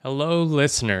Hello,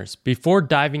 listeners. Before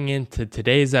diving into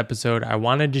today's episode, I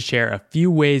wanted to share a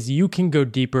few ways you can go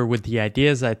deeper with the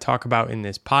ideas I talk about in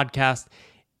this podcast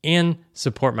and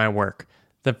support my work.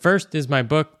 The first is my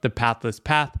book, The Pathless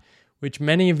Path, which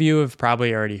many of you have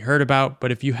probably already heard about,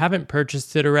 but if you haven't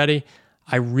purchased it already,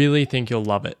 I really think you'll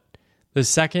love it. The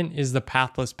second is the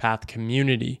Pathless Path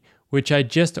community, which I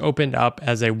just opened up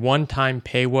as a one-time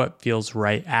pay what feels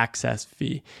right access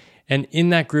fee. And in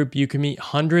that group, you can meet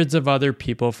hundreds of other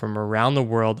people from around the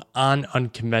world on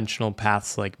unconventional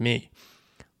paths like me.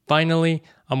 Finally,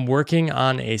 I'm working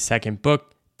on a second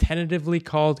book, tentatively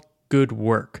called Good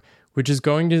Work, which is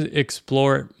going to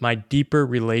explore my deeper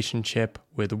relationship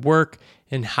with work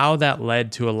and how that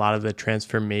led to a lot of the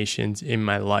transformations in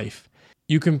my life.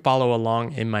 You can follow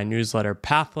along in my newsletter,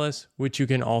 Pathless, which you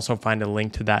can also find a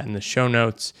link to that in the show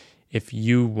notes if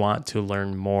you want to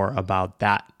learn more about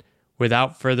that.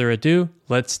 Without further ado,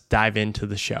 let's dive into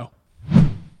the show.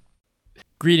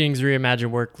 Greetings, Reimagine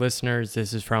Work listeners.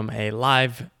 This is from a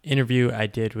live interview I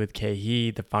did with Khe Hy,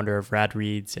 the founder of Rad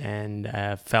Reads and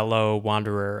a fellow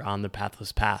wanderer on the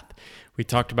Pathless Path. We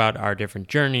talked about our different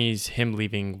journeys, him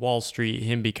leaving Wall Street,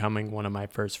 him becoming one of my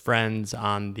first friends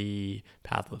on the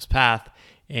Pathless Path,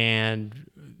 and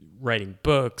writing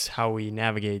books, how we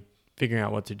navigate figuring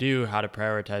out what to do, how to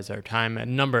prioritize our time, a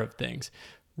number of things.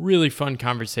 Really fun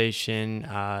conversation.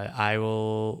 I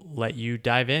will let you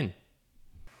dive in.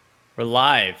 We're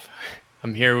live.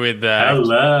 I'm here with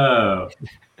Hello.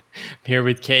 I'm here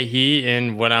with Khe Hy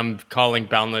in what I'm calling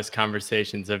Boundless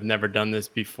Conversations. I've never done this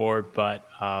before, but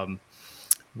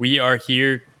we are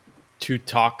here to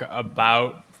talk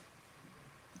about.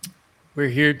 We're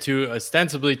here to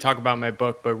ostensibly talk about my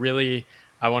book, but really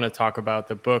I want to talk about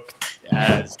the book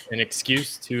as an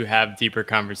excuse to have deeper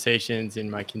conversations in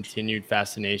my continued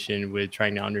fascination with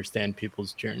trying to understand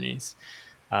people's journeys.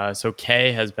 So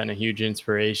Khe has been a huge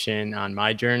inspiration on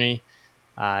my journey.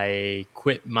 I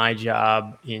quit my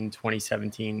job in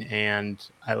 2017, and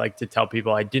I like to tell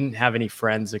people I didn't have any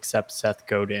friends except Seth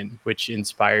Godin, which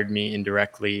inspired me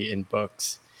indirectly in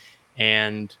books.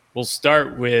 And we'll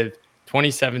start with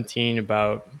 2017,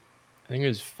 about, I think it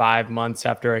was 5 months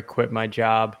after I quit my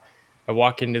job. I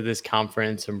walk into this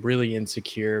conference. I'm really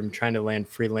insecure. I'm trying to land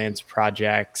freelance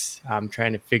projects. I'm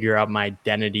trying to figure out my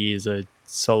identity as a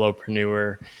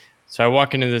solopreneur. So I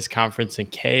walk into this conference and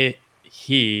Khe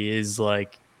Hy is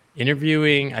like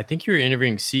interviewing, I think you were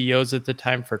interviewing CEOs at the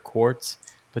time for Quartz,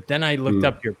 but then I looked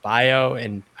up your bio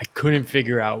and I couldn't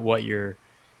figure out what your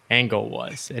angle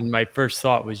was. And my first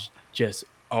thought was just,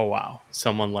 oh, wow,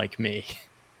 someone like me.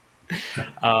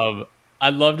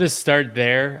 I'd love to start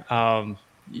there.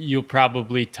 You'll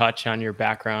probably touch on your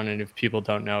background. And if people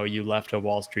don't know, you left a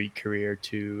Wall Street career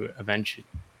to eventually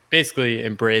basically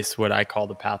embrace what I call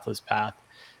the Pathless Path.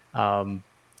 And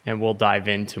we'll dive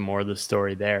into more of the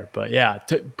story there. But yeah,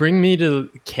 bring me to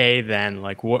Khe then.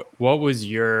 Like what was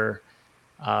your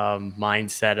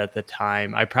mindset at the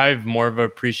time? I probably have more of an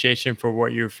appreciation for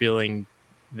what you're feeling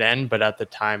then, but at the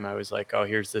time I was like, oh,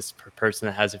 here's this person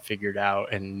that has it figured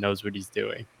out and knows what he's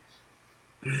doing.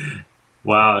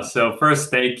 Wow. So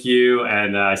first, thank you.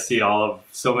 And I see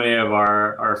so many of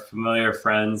our familiar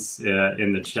friends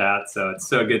in the chat. So it's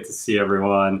so good to see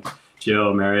everyone,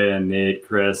 Jill, Mary, and Nate,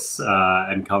 Chris,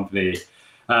 and company.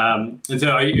 And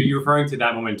so are you referring to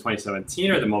that moment in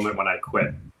 2017 or the moment when I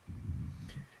quit?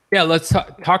 Yeah, let's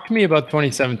talk to me about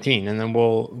 2017 and then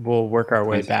we'll work our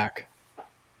way back.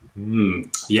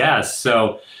 Yeah.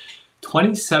 So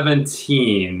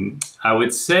 2017, I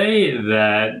would say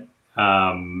that,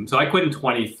 so I quit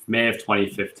in May of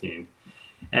 2015.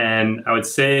 And I would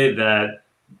say that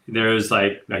there's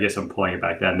like, I guess I'm pulling it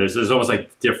back then. There's almost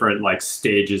like different like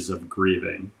stages of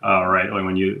grieving, right? Like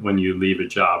when you leave a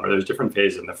job, or there's different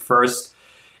phases. And the first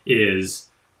is,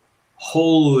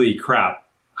 holy crap,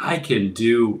 I can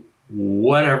do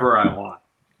whatever I want.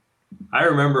 I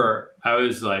remember I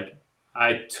was like,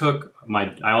 I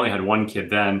only had one kid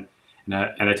then,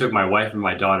 and I took my wife and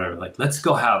my daughter, like, let's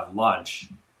go have lunch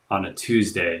on a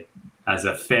Tuesday as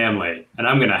a family, and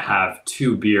I'm gonna have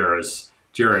 2 beers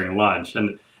during lunch,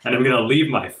 and I'm gonna leave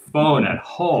my phone at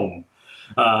home.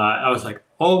 I was like,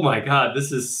 oh my God,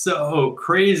 this is so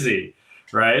crazy,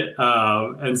 right?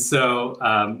 And so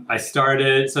I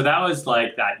started, so that was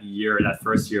like that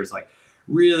first year was like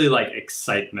really like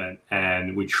excitement.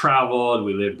 And we traveled,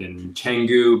 we lived in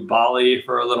Canggu, Bali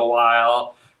for a little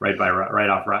while, right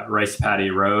off Rice Paddy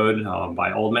Road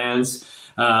by Old Man's.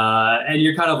 And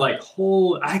you're kind of like,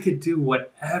 I could do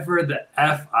whatever the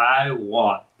F I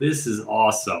want. This is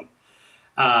awesome.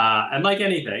 And like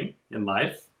anything in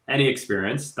life, any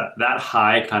experience, that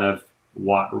high kind of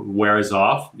wears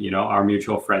off, our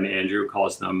mutual friend Andrew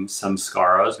calls them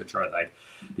samskaras, which are like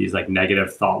these like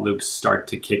negative thought loops start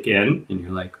to kick in, and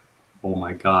you're like, oh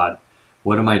my God,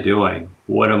 what am I doing?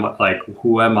 What am I like?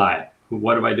 Who am I?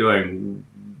 What am I doing?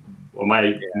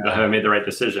 Have I made the right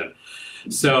decision?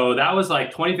 So that was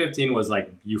like 2015 was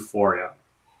like euphoria.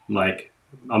 Like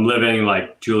I'm living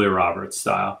like Julia Roberts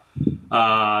style.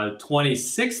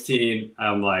 2016,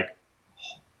 I'm like,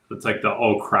 it's like the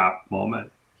oh crap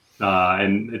moment.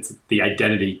 And it's the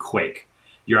identity quake.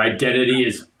 Your identity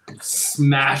is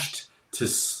smashed to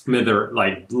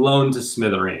blown to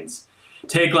smithereens.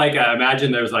 Take like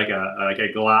imagine there's like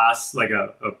a glass, like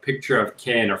a picture of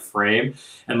Kay in a frame,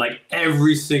 and like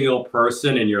every single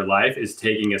person in your life is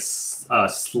taking a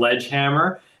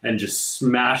sledgehammer and just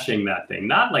smashing that thing.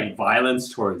 Not like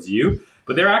violence towards you,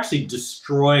 but they're actually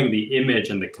destroying the image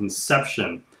and the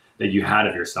conception that you had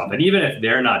of yourself. And even if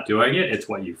they're not doing it, it's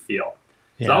what you feel.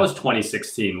 So that was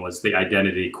 2016 was the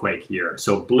identity quake year.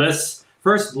 So bliss,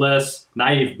 first bliss,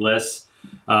 naive bliss,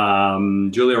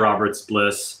 Julia Roberts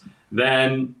bliss,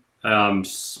 then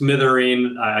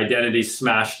smithereen, identity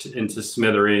smashed into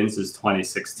smithereens is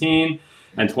 2016,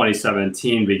 and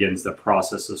 2017 begins the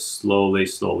process of slowly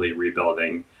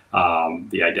rebuilding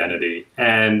the identity.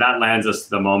 And that lands us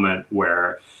to the moment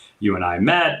where you and I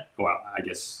met. Well, I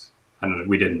guess, I don't know,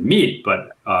 we didn't meet, but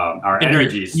our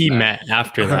energies. We met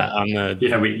after that on the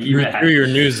met through your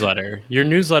newsletter. Your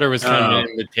newsletter was kind of an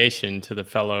invitation to the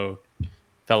fellow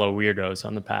weirdos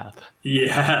on the path.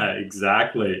 Yeah,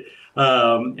 exactly.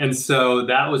 And so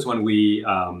that was when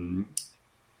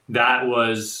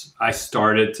I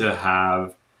started to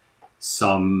have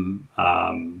some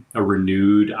a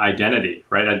renewed identity,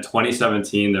 right? In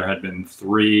 2017, there had been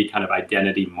 3 kind of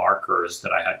identity markers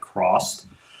that I had crossed.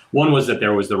 One was that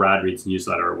there was the Rad Reads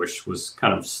newsletter, which was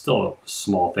kind of still a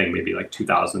small thing, maybe like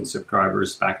 2,000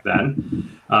 subscribers back then.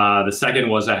 The second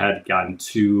was I had gotten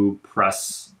 2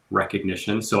 press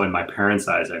recognition. So in my parents'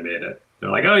 eyes, I made it. They're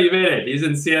like, oh, you made it. He's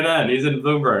in CNN. He's in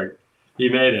Bloomberg. He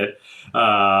made it.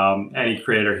 Any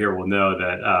creator here will know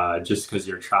that just because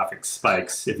your traffic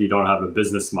spikes, if you don't have a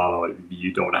business model,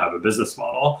 you don't have a business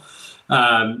model.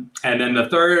 And then the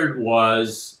third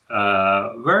was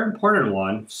a very important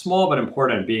one, small but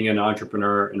important, being an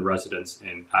entrepreneur in residence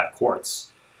at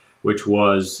Quartz, which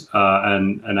was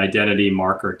an identity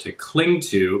marker to cling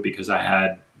to because I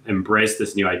had embraced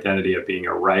this new identity of being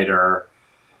a writer.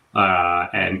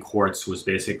 And Quartz was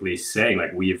basically saying,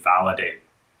 like, we validate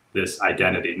this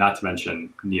identity, not to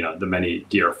mention, the many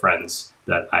dear friends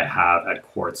that I have at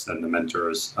Quartz and the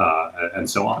mentors and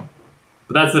so on.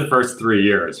 But that's the first 3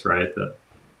 years, right?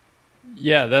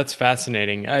 Yeah, that's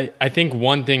fascinating. I think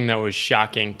one thing that was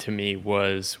shocking to me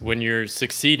was when you're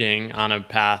succeeding on a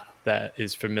path that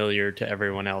is familiar to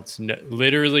everyone else,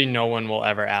 literally no one will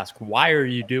ever ask, why are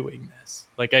you doing this?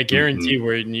 Like, I guarantee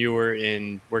when you were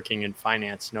working in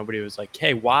finance, nobody was like,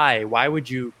 hey, why would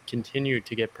you continue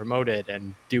to get promoted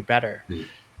and do better?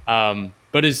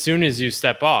 But as soon as you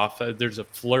step off, there's a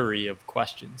flurry of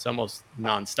questions, almost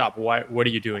nonstop. What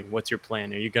are you doing? What's your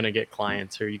plan? Are you going to get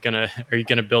clients? Are you going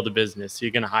to build a business? Are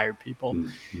you going to hire people?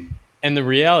 And the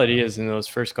reality is, in those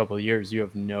first couple of years, you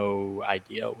have no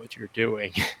idea what you're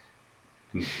doing.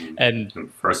 And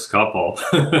first couple.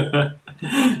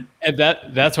 And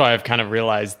that's why I've kind of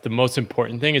realized the most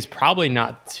important thing is probably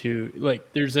not to,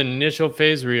 like, there's an initial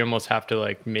phase where you almost have to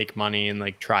like make money and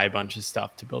like try a bunch of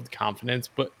stuff to build confidence.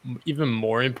 But even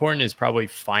more important is probably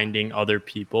finding other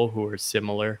people who are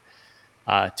similar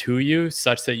to you,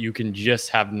 such that you can just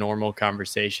have normal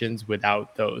conversations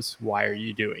without those, why are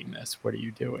you doing this? What are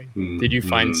you doing? Did you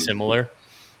find similar?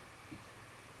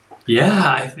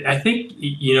 Yeah, I think,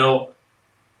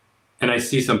 and I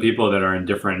see some people that are in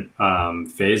different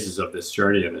phases of this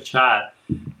journey in the chat.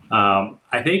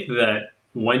 I think that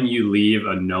when you leave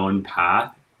a known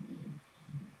path,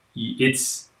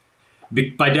 it's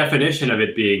by definition of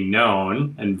it being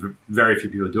known and very few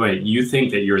people doing it, you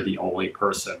think that you're the only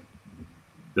person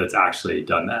that's actually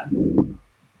done that.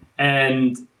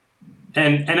 And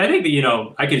I think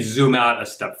that, I could zoom out a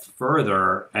step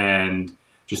further and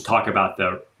just talk about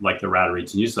the Rad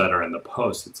Reads newsletter and the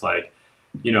post. It's like,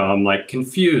 I'm like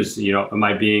confused, am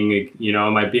I being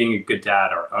a good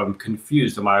dad, or I'm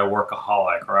confused, am I a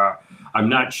workaholic, or I'm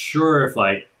not sure if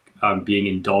like I'm being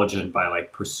indulgent by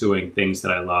like pursuing things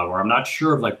that I love, or I'm not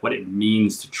sure of like what it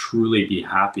means to truly be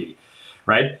happy,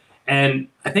 right? And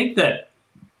I think that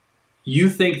you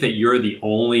think that you're the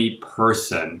only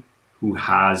person who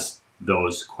has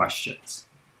those questions,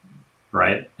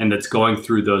 right? And that's going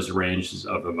through those ranges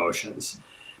of emotions.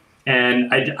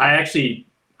 And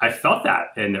I felt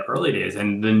that in the early days,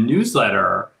 and the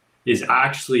newsletter is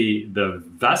actually the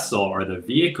vessel or the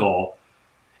vehicle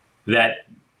that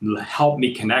helped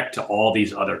me connect to all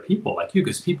these other people like you,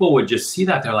 because people would just see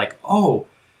that. They're like, oh,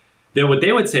 what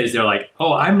they would say is they're like,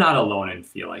 oh, I'm not alone in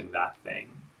feeling that thing.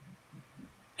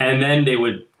 And then they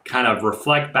would kind of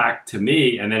reflect back to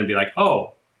me and then be like,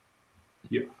 oh,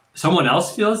 someone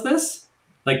else feels this?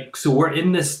 Like, so we're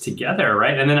in this together,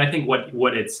 right? And then I think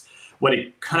what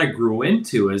it kind of grew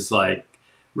into is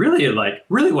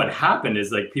really what happened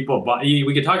is like people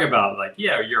we could talk about like,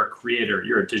 yeah, you're a creator,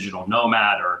 you're a digital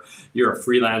nomad, or you're a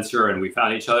freelancer, and we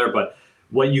found each other. But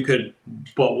what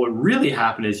really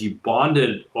happened is you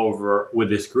bonded with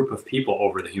this group of people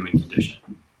over the human condition.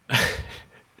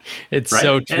 It's right?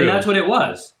 So true. And that's what it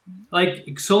was.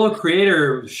 Like, solo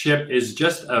creatorship is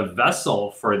just a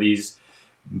vessel for these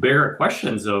bigger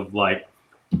questions of like,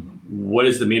 what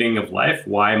is the meaning of life?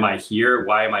 Why am I here?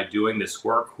 Why am I doing this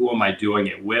work? Who am I doing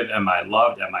it with? Am I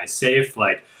loved? Am I safe?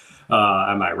 Like,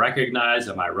 am I recognized?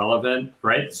 Am I relevant?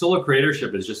 Right? Solo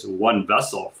creatorship is just one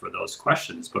vessel for those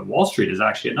questions, but Wall Street is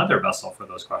actually another vessel for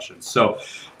those questions. So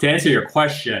to answer your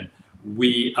question,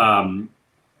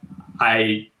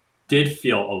 I did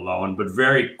feel alone, but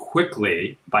very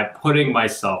quickly by putting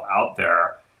myself out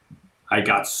there, I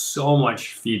got so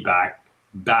much feedback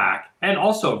back. And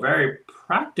also very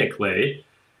practically,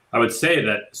 I would say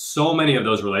that so many of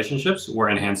those relationships were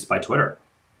enhanced by Twitter.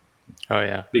 Oh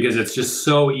yeah. Because it's just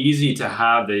so easy to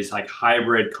have these like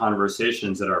hybrid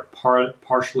conversations that are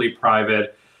partially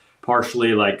private,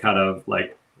 partially like kind of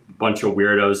like a bunch of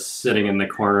weirdos sitting in the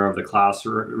corner of the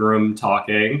classroom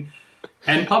talking,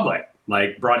 and public,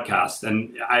 like broadcast.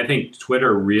 And I think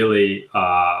Twitter really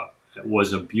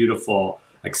was a beautiful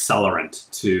accelerant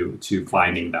to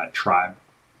finding that tribe.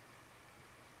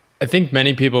 I think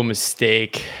many people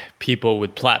mistake people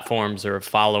with platforms or a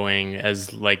following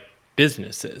as like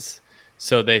businesses.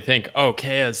 So they think, oh,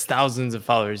 Kay has thousands of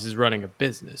followers, is running a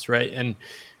business, right? And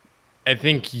I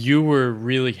think you were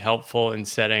really helpful in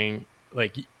setting,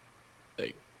 like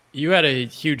you had a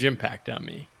huge impact on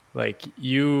me. Like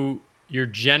your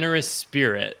generous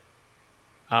spirit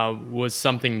was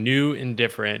something new and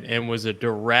different, and was a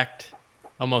direct,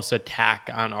 almost attack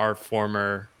on our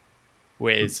former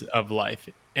ways of life.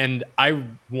 And I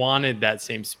wanted that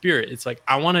same spirit. It's like,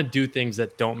 I want to do things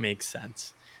that don't make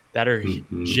sense, that are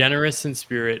generous in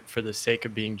spirit for the sake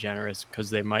of being generous, because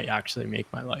they might actually make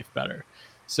my life better.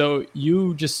 So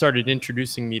you just started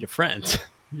introducing me to friends,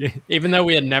 even though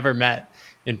we had never met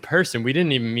in person. We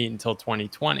didn't even meet until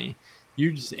 2020.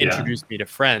 You just introduced me to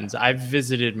friends. I've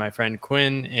visited my friend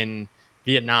Quinn in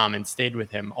Vietnam and stayed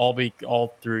with him all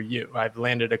through you. I've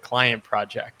landed a client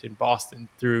project in Boston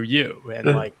through you.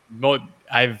 And like,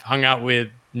 I've hung out with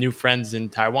new friends in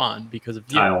Taiwan because of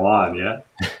you. Taiwan, yeah.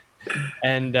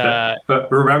 And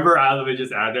but remember, let me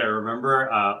just add there.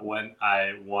 Remember when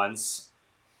I once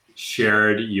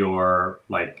shared your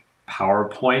like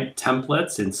PowerPoint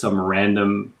templates in some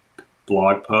random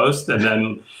blog post, and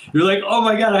then you're like, "Oh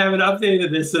my God, I haven't updated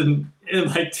this in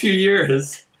like 2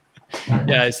 years."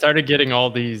 Yeah, I started getting all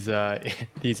these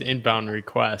inbound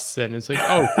requests, and it's like,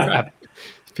 oh crap,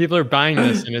 people are buying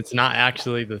this, and it's not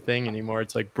actually the thing anymore.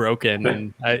 It's like broken,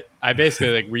 and I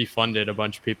basically like refunded a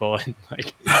bunch of people and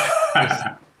like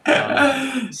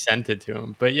sent it to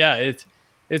them. But yeah,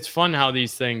 it's fun how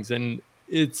these things, and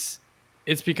it's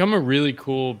become a really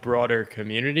cool broader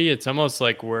community. It's almost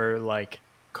like we're like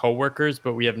coworkers,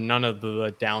 but we have none of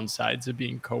the downsides of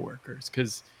being coworkers,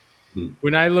 because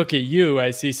when I look at you,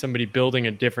 I see somebody building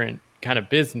a different kind of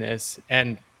business,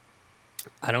 and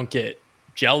I don't get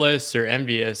jealous or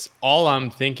envious. All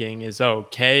I'm thinking is, oh,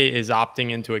 Kay is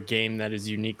opting into a game that is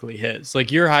uniquely his.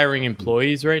 Like, you're hiring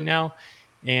employees right now,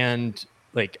 and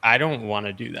like, I don't want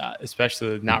to do that,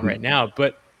 especially not right now.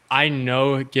 But I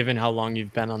know, given how long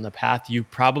you've been on the path, you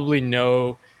probably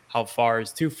know how far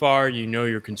is too far. You know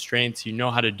your constraints. You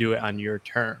know how to do it on your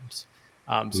terms.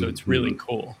 So it's really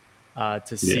cool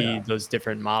to see those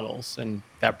different models, and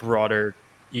that broader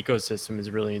ecosystem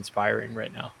is really inspiring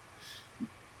right now.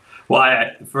 Well,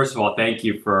 first of all, thank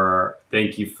you for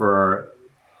those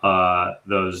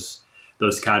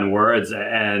kind words.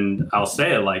 And I'll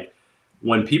say, like,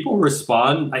 when people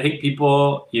respond, I think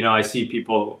people, I see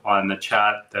people on the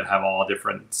chat that have all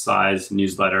different size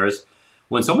newsletters.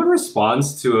 When someone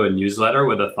responds to a newsletter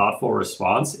with a thoughtful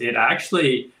response, it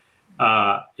actually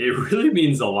it really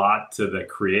means a lot to the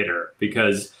creator,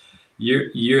 because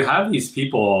you have these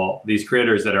people, these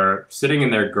creators that are sitting in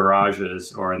their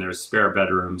garages or in their spare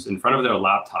bedrooms in front of their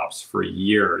laptops for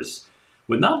years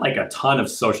with not like a ton of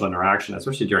social interaction,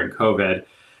 especially during COVID.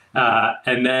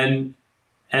 And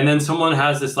and then someone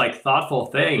has this like thoughtful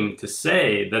thing to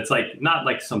say that's like not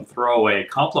like some throwaway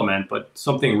compliment, but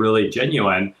something really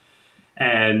genuine.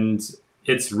 And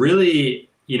it's really,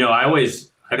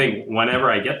 I think whenever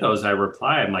I get those, I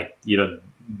reply. I'm like,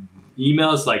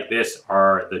 emails like this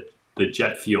are the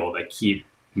jet fuel that keep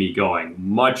me going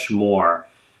much more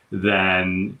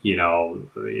than,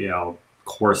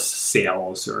 course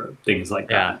sales or things like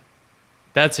that.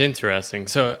 That's interesting.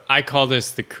 So I call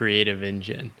this the creative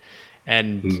engine.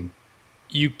 And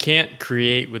you can't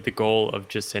create with the goal of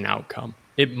just an outcome.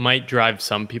 It might drive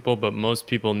some people, but most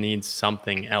people need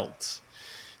something else.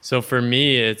 So for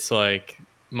me, it's like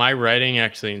my writing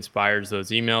actually inspires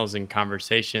those emails and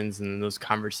conversations, and those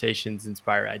conversations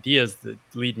inspire ideas that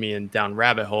lead me down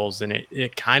rabbit holes, and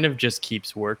it kind of just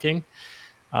keeps working.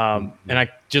 And I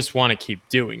just want to keep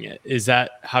doing it. Is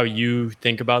that how you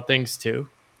think about things too?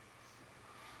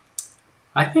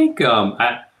 I think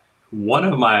one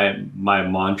of my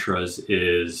mantras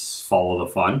is follow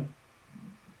the fun.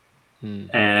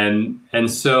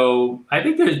 And so I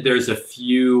think there's a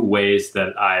few ways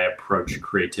that I approach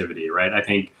creativity, right? I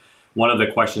think one of the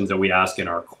questions that we ask in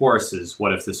our course is,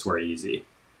 what if this were easy?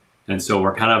 And so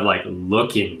we're kind of like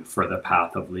looking for the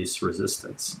path of least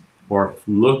resistance, or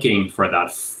looking for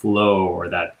that flow or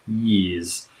that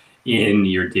ease in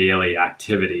your daily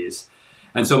activities.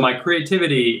 And so my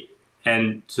creativity,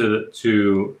 and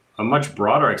to a much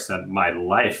broader extent, my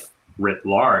life writ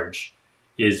large,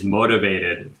 is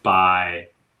motivated by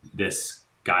this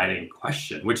guiding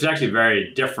question, which is actually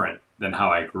very different than how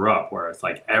I grew up, where it's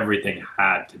like everything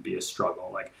had to be a struggle,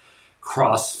 like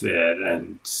CrossFit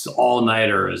and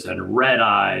all-nighters and red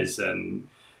eyes and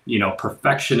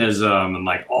perfectionism, and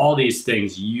like all these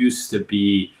things used to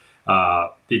be.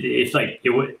 It's like it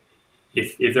would,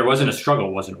 if there wasn't a struggle,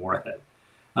 it wasn't worth it.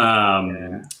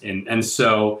 And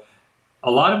so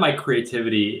a lot of my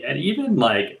creativity, and even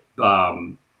like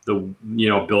building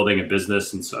a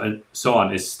business and so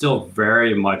on, is still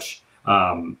very much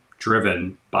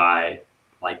driven by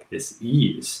like this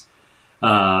ease.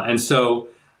 And so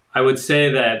I would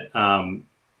say that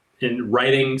in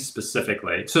writing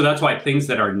specifically, so that's why things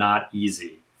that are not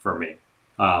easy for me,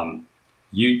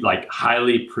 you like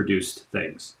highly produced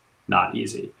things, not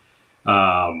easy.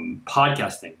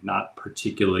 Podcasting, not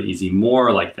particularly easy,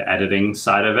 more like the editing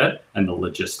side of it and the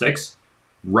logistics.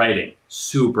 Writing,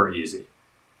 super easy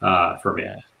for me.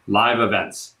 Live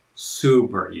events,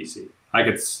 super easy. I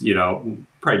could,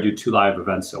 probably do 2 live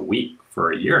events a week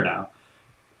for a year now.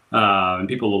 And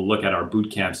people will look at our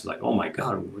boot camps like, oh my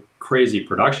God, crazy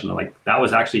production. I'm like, that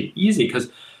was actually easy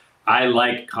because I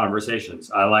like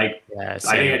conversations. I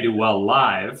think I do well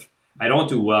live. I don't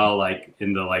do well like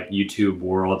in the like YouTube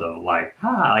world of like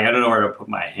I don't know where to put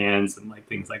my hands and like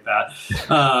things like that.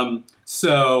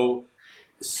 So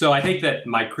I think that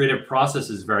my creative process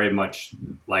is very much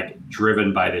like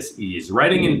driven by this ease.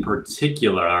 Writing in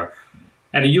particular,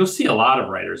 and you'll see a lot of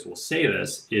writers will say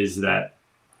this, is that,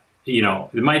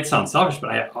 it might sound selfish,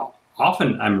 but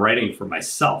I'm writing for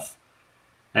myself.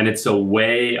 And it's a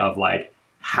way of like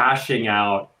hashing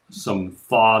out some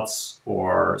thoughts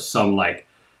or some like,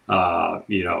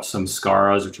 some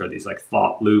scaras, which are these like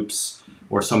thought loops,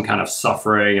 or some kind of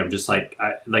suffering. I'm just like,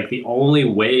 the only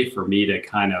way for me to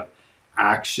kind of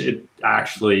actually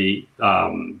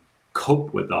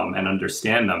cope with them and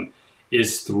understand them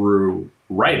is through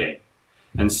writing.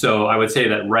 And so I would say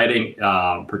that writing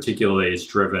particularly is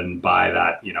driven by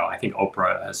that, I think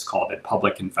Oprah has called it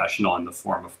public confessional in the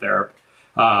form of therapy,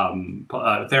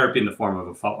 therapy in the form of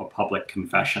a public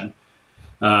confession.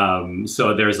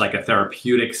 So there's like a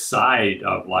therapeutic side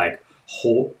of like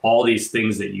all these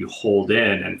things that you hold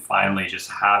in, and finally just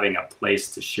having a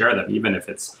place to share them, even if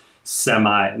it's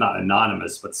not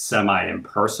anonymous, but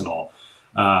semi-impersonal,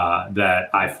 that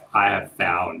I have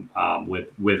found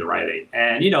with writing.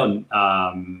 And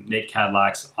Nate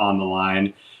Cadillac's on the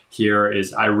line here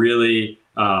is I really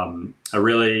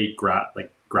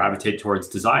gravitate towards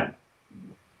design.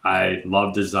 I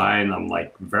love design. I'm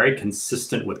like very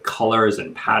consistent with colors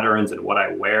and patterns and what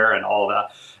I wear and all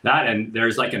that. And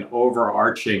there's like an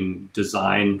overarching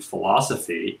design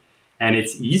philosophy, and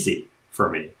it's easy for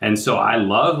me. And so I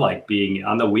love like being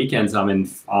on the weekends. I'm on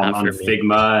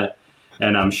Figma,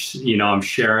 and I'm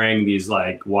sharing these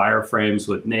like wireframes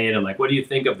with Nate. I'm like, what do you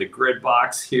think of the grid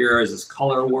box here? Is this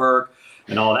color work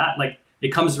and all that? Like, it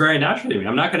comes very naturally to me.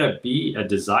 I'm not going to be a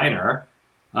designer.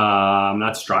 I'm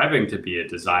not striving to be a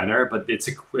designer, but it's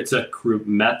a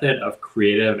method of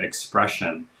creative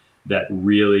expression that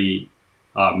really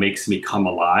makes me come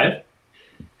alive,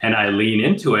 and I lean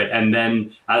into it. And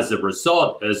then as a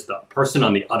result, as the person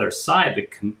on the other side,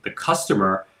 the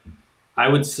customer, I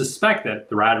would suspect that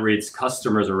the Rad Reads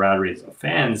customers or Rad Reads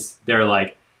fans, they're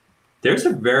like, there's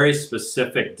a very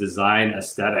specific design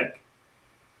aesthetic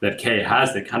that Kay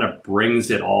has that kind of brings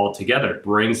it all together. It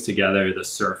brings together the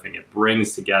surfing. It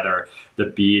brings together the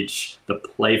beach, the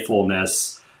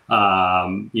playfulness,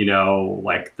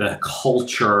 like the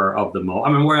culture of the moment. I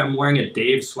mean, I'm wearing a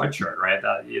Dave sweatshirt, right?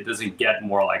 It doesn't get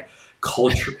more like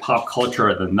pop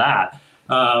culture than that.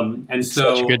 And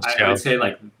so I would say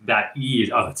like that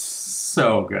ease, oh, it's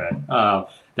so good.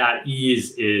 That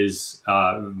ease is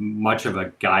much of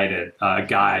a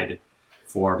guide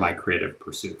for my creative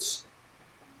pursuits.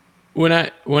 When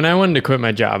I wanted to quit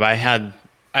my job, I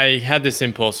had this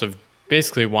impulse of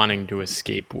basically wanting to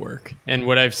escape work. And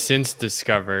what I've since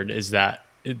discovered is that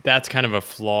that's kind of a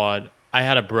flawed. I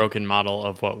had a broken model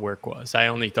of what work was. I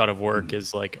only thought of work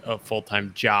as like a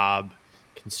full-time job,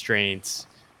 constraints,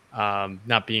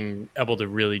 not being able to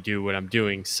really do what I'm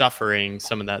doing, suffering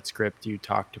some of that script you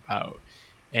talked about.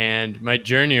 And my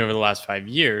journey over the last 5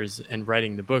 years and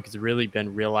writing the book has really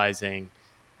been realizing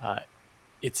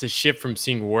it's a shift from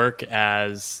seeing work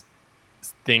as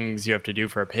things you have to do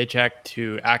for a paycheck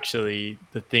to actually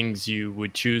the things you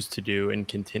would choose to do and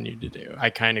continue to do. I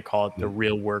kind of call it the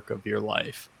real work of your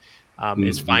life,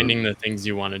 is finding the things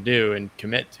you want to do and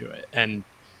commit to it. And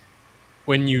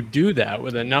when you do that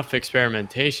with enough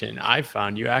experimentation, I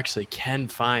found you actually can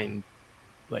find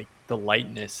like the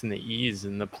lightness and the ease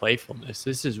and the playfulness.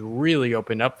 This has really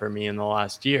opened up for me in the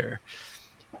last year.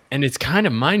 And it's kind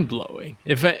of mind blowing.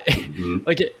 If I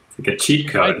like a cheat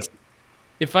code.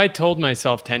 If I told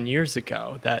myself 10 years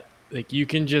ago that like you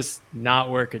can just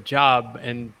not work a job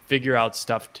and figure out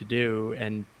stuff to do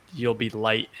and you'll be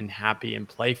light and happy and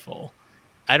playful,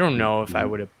 I don't know if I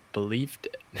would have believed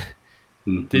it.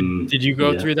 Did you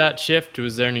go through that shift?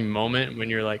 Was there any moment when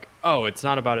you're like, oh, it's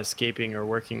not about escaping or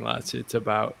working less, it's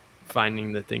about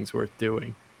finding the things worth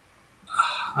doing?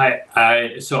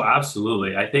 So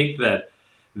absolutely. I think that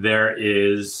there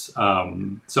is,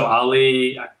 so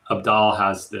Ali Abdaal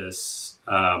has this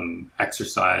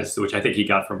exercise, which I think he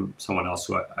got from someone else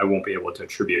who I won't be able to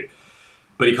attribute,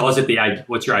 but he calls it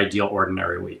what's your ideal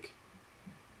ordinary week?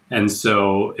 And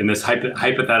so in this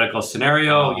hypothetical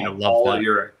scenario, all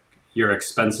your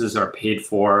expenses are paid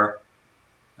for,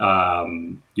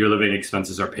 your living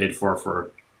expenses are paid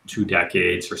for 2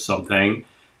 decades or something,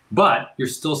 but you're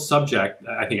still subject,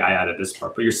 I think I added this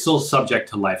part, but you're still subject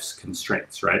to life's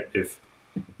constraints, right? If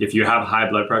you have high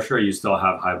blood pressure, you still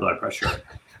have high blood pressure.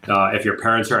 If your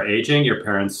parents are aging, your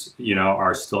parents,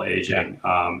 are still aging.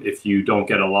 Yeah. If you don't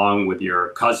get along with your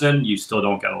cousin, you still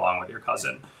don't get along with your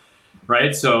cousin,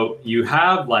 right? So you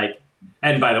have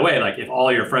and by the way, if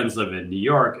all your friends live in New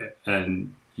York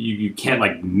and you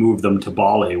can't move them to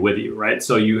Bali with you, right?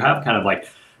 So you have kind of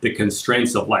the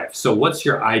constraints of life. So what's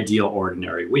your ideal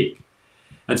ordinary week?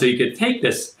 And so you could take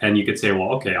this and you could say, well,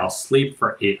 okay, I'll sleep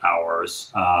for 8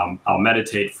 hours. I'll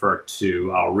meditate for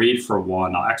 2. I'll read for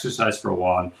 1. I'll exercise for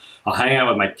 1. I'll hang out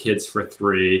with my kids for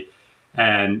 3.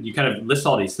 And you kind of list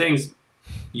all these things.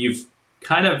 You've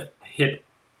kind of hit,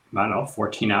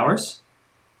 14 hours.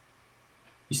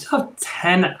 You still have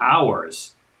 10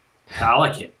 hours to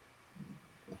allocate.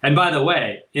 And by the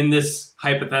way, in this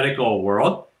hypothetical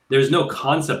world, there's no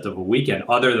concept of a weekend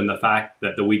other than the fact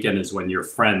that the weekend is when your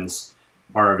friends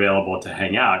are available to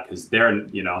hang out because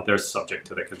they're subject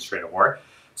to the constraint of work.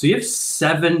 So you have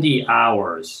 70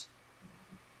 hours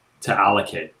to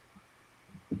allocate.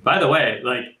 By the way,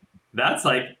 that's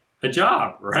a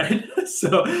job, right?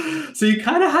 So you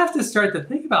kind of have to start to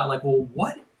think about well,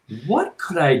 what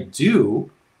could I do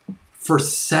for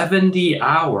 70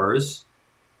 hours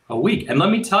a week? And let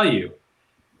me tell you,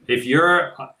 if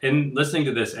you're listening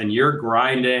to this and you're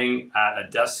grinding at a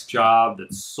desk job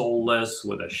that's soulless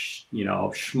with a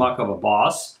schmuck of a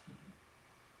boss,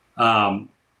 and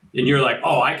you're like,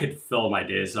 oh, I could fill my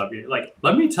days up.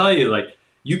 Let me tell you,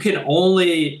 you can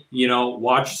only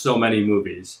watch so many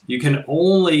movies. You can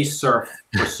only surf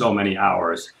for so many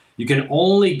hours. You can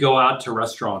only go out to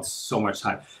restaurants so much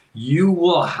time. You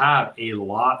will have a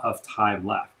lot of time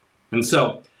left, and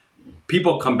so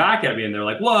people come back at me and they're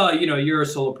like, well, you're a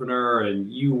solopreneur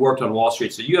and you worked on Wall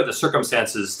Street, so you have the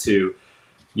circumstances to,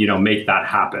 make that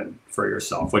happen for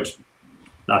yourself, which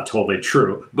not totally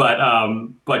true, but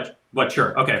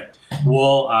sure. Okay.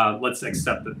 Well, let's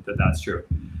accept that that's true.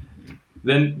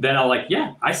 Then I'll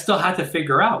I still have to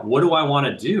figure out, what do I want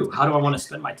to do? How do I want to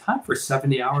spend my time for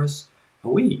 70 hours a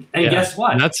week? And guess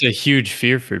what? And that's a huge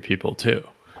fear for people too.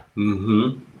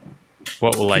 Mm-hmm.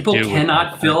 What will I do? People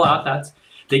cannot fill out that.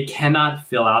 They cannot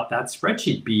fill out that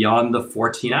spreadsheet beyond the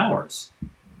 14 hours,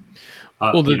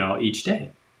 each day.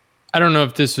 I don't know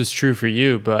if this was true for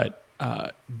you, but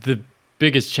the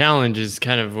biggest challenge is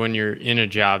kind of when you're in a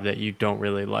job that you don't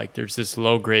really like. There's this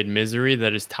low grade misery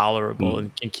that is tolerable Mm,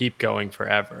 and can keep going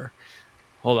forever.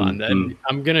 Hold on, then mhm.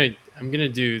 I'm gonna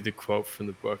do the quote from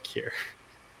the book here.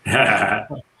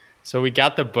 So we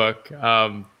got the book.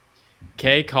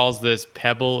 Kay calls this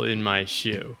 "pebble in my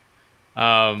shoe."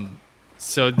 Um,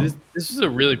 so this is a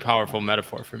really powerful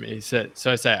metaphor for me. He said,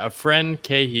 so I say, a friend,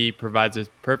 Kehi, provides a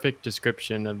perfect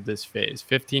description of this phase.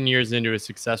 15 years into a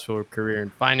successful career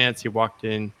in finance, he walked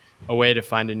in a way to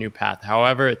find a new path.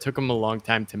 However, it took him a long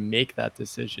time to make that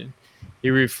decision.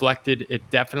 He reflected, it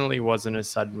definitely wasn't a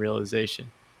sudden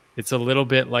realization. It's a little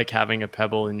bit like having a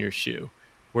pebble in your shoe,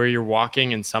 where you're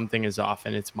walking and something is off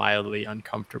and it's mildly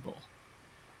uncomfortable.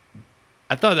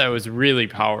 I thought that was really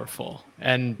powerful.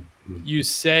 And you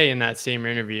say in that same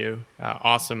interview,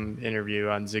 awesome interview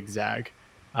on Zigzag,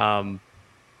 um,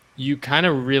 you kind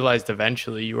of realized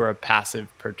eventually you were a passive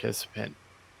participant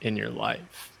in your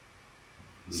life.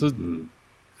 So Mhm.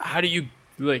 how do you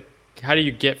like? How do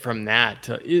you get from that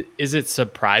to? Is it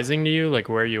surprising to you, like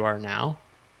where you are now?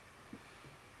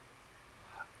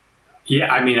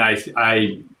 Yeah, I mean,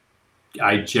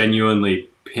 I genuinely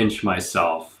pinch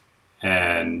myself,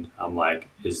 and I'm like,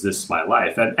 is this my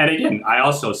life? And again, I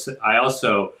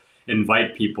also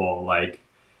invite people, like,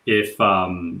 if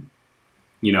I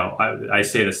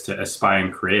say this to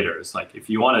aspiring creators, like, if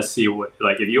you want to see what,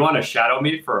 like, if you want to shadow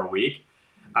me for a week,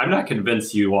 I'm not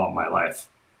convinced you want my life.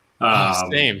 Oh,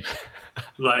 Um, same.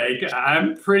 like,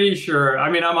 I'm pretty sure. I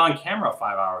mean, I'm on camera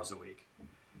 5 hours a week.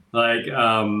 Like,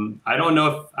 I don't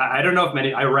know if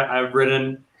many. I've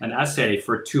written an essay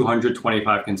for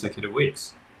 225 consecutive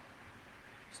weeks.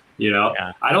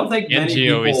 Yeah. I don't think many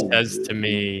Angie always people says to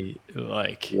me,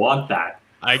 like, want that.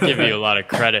 I give you a lot of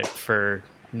credit for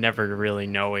never really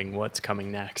knowing what's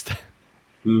coming next.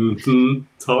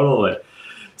 Totally. Like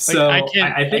I So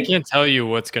can't I I think, can't tell you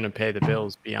what's gonna pay the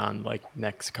bills beyond, like,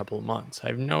 next couple of months. I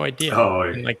have no idea, oh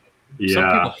and, like, some people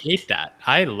yeah, hate that.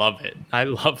 I love it. I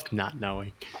love not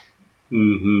knowing.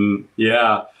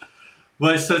 yeah.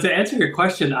 But so to answer your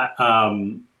question, I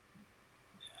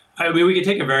mean, we could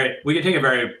take a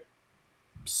very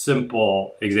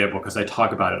simple example, because I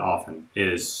talk about it often,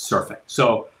 is surfing.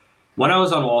 So when I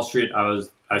was on Wall Street,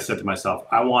 I said to myself,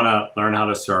 I want to learn how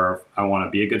to surf. I want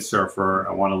to be a good surfer.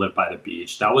 I want to live by the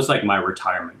beach. That was like my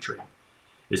retirement dream,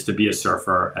 is to be a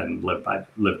surfer and live by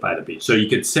the beach. So you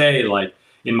could say, like,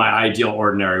 in my ideal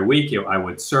ordinary week, I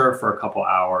would surf for a couple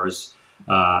hours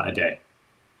a day.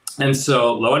 And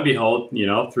so lo and behold,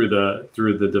 through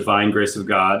the divine grace of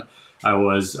God, I'm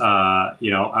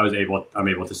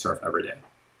able to surf every day.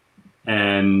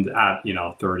 And at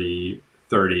 30,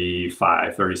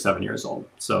 35, 37 years old,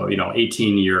 so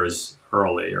 18 years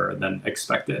earlier than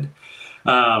expected.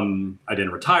 I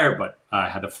didn't retire, but I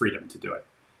had the freedom to do it.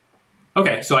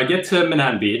 Okay, so I get to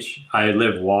Manhattan Beach.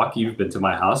 You've been to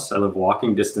my house. I live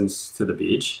walking distance to the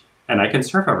beach, and I can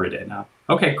surf every day now.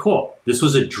 Okay, cool. This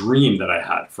was a dream that I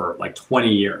had for like 20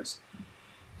 years.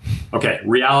 Okay,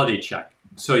 reality check.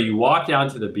 So you walk down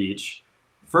to the beach.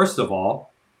 First of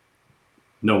all,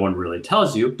 no one really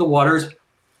tells you the water's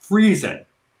freezing.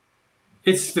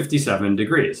 It's 57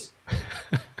 degrees,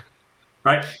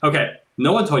 right? Okay,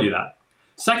 no one told you that.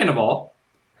 Second of all,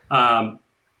 um,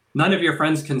 none of your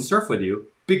friends can surf with you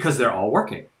because they're all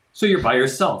working. So you're by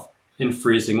yourself in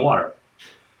freezing water.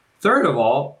 Third of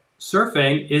all,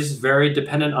 surfing is very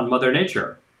dependent on Mother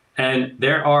Nature. And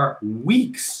there are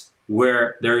weeks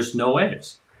where there's no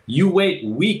waves. You wait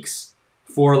weeks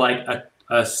for like a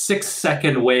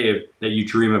 6-second wave that you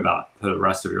dream about for the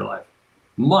rest of your life.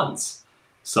 Months,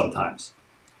 sometimes.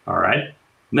 All right.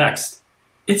 Next,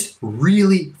 it's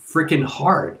really freaking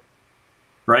hard,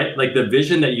 right? Like, the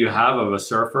vision that you have of a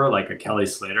surfer, like a Kelly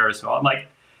Slater or so on, like,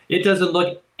 it doesn't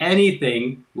look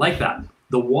anything like that.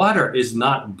 The water is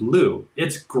not blue,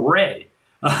 it's gray.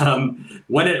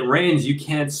 When it rains, you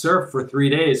can't surf for 3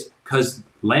 days because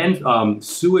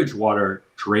sewage water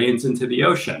drains into the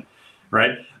ocean,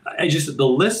 right? The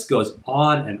list goes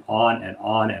on and on and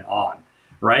on and on,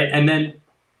 right?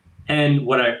 And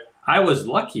what I was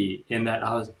lucky in that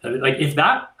I was like, if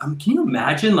that, can you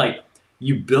imagine, like,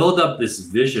 you build up this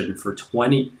vision for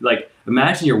 20, like,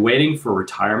 imagine you're waiting for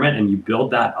retirement and you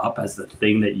build that up as the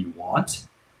thing that you want.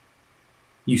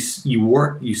 You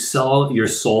sell your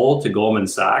soul to Goldman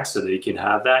Sachs so that you can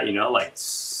have that, like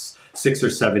 6 or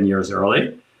 7 years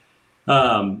early.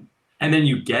 And then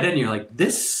you get it and you're like,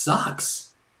 this sucks.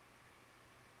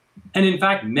 And in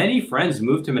fact, many friends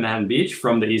move to Manhattan Beach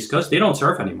from the East Coast. They don't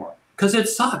surf anymore because it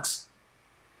sucks.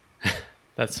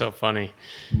 That's so funny.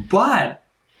 But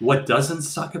what doesn't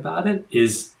suck about it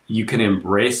is you can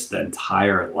embrace the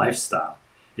entire lifestyle.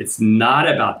 It's not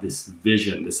about this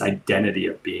vision, this identity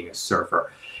of being a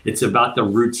surfer. It's about the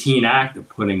routine act of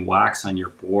putting wax on your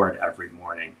board every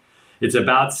morning. It's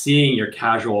about seeing your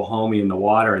casual homie in the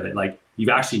water that like you've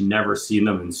actually never seen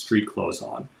them in street clothes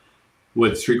on,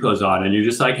 with street clothes on, and you're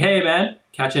just like, hey man,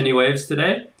 catch any waves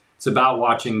today? It's about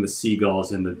watching the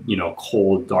seagulls in the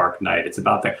cold, dark night. It's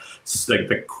about the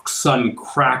sun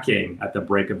cracking at the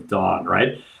break of dawn,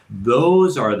 right?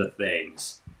 Those are the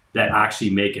things that actually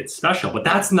make it special. But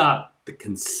that's not the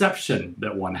conception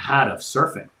that one had of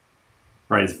surfing,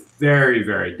 right? It's very,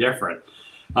 very different.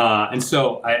 And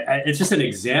so it's just an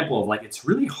example of like, it's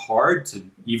really hard to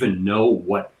even know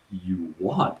what you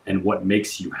want and what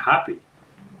makes you happy.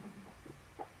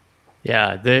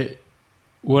 Yeah,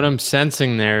 what I'm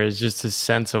sensing there is just a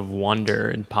sense of wonder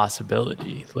and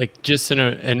possibility, like just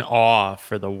an awe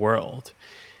for the world.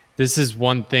 This is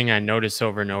one thing I notice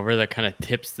over and over that kind of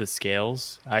tips the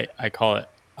scales. I call it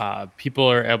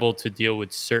people are able to deal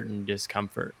with certain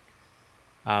discomfort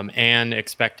and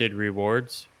expected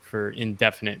rewards for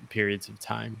indefinite periods of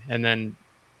time. And then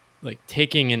like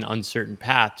taking an uncertain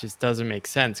path just doesn't make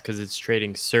sense because it's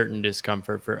trading certain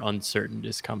discomfort for uncertain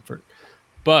discomfort.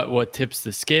 But what tips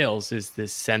the scales is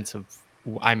this sense of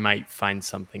I might find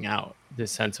something out,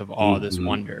 this sense of awe, this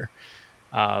wonder.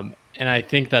 And I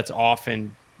think that's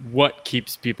often what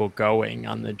keeps people going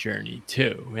on the journey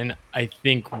too. And I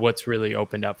think what's really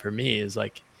opened up for me is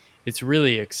like, it's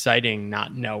really exciting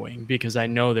not knowing, because I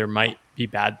know there might be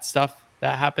bad stuff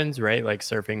that happens, right? Like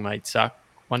surfing might suck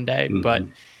one day, but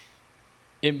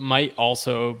it might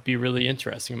also be really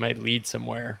interesting. It might lead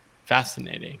somewhere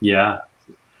fascinating. Yeah.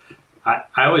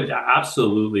 I would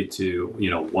absolutely to,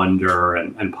 wonder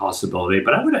and possibility,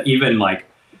 but I would even like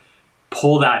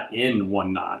pull that in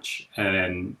one notch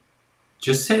and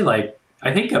just say like,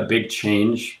 I think a big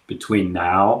change between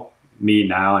me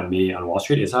now and me on Wall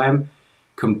Street is I'm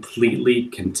completely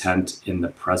content in the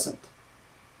present,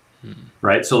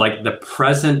 right? So like the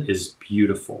present is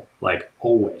beautiful, like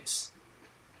always.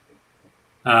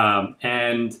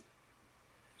 And,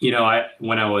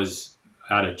 when I was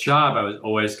at a job, I was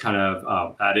always kind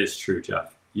of, that is true,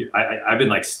 Jeff. I've been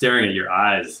like staring at your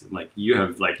eyes, like you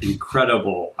have like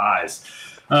incredible eyes.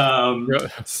 But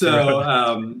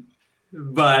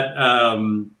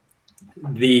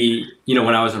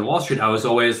when I was on Wall Street, I was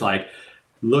always like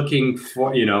looking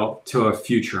for, to a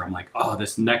future. I'm like, oh,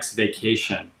 this next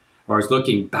vacation. Or I was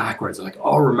looking backwards, like,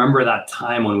 oh, remember that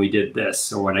time when we did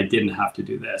this or when I didn't have to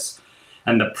do this.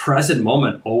 And the present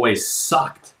moment always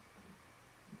sucked.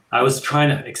 I was trying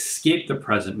to escape the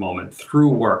present moment through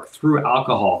work, through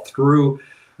alcohol, through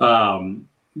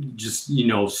just,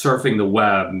 surfing the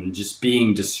web and just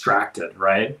being distracted,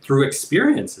 right? Through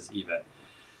experiences even.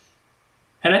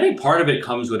 And I think part of it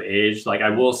comes with age. Like I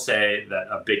will say that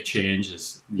a big change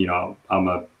is, I'm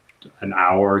an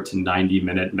hour to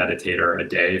 90-minute meditator a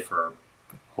day for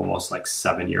almost like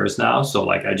 7 years now. So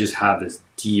like I just have this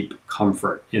deep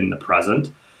comfort in the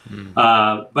present.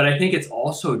 But I think it's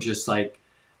also just like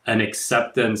an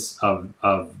acceptance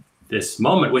of this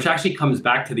moment, which actually comes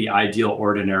back to the ideal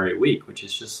ordinary week, which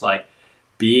is just like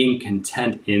being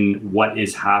content in what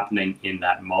is happening in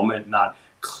that moment, not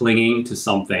clinging to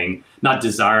something, not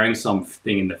desiring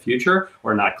something in the future,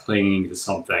 or not clinging to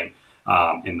something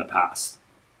in the past.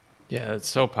 Yeah, it's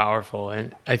so powerful.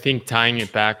 And I think tying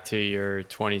it back to your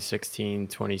 2016,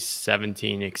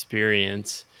 2017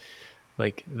 experience,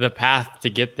 like the path to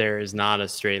get there is not a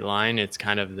straight line. It's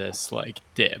kind of this like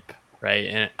dip, right?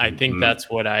 And I think that's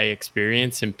what I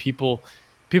experience. And people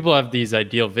have these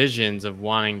ideal visions of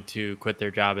wanting to quit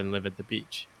their job and live at the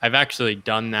beach. I've actually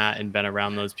done that and been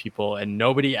around those people, and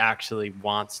nobody actually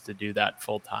wants to do that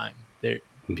full time.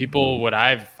 People, what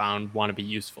I've found, want to be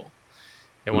useful.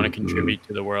 They want to contribute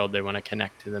to the world. They want to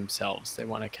connect to themselves. They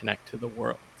want to connect to the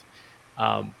world.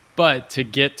 But to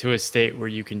get to a state where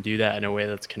you can do that in a way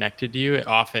that's connected to you, it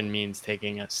often means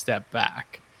taking a step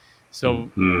back. So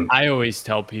I always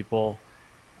tell people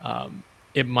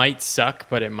it might suck,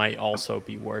 but it might also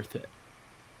be worth it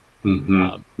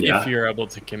if you're able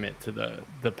to commit to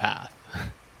the path.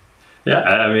 Yeah,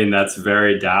 I mean, that's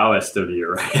very Taoist of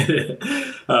you, right?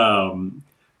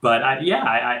 But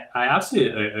I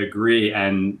absolutely agree.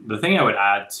 And the thing I would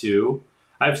add too,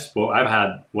 I've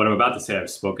had what I'm about to say.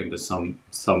 I've spoken to some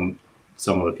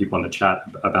of the people in the chat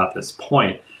about this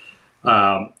point.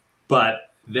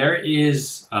 But there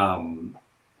is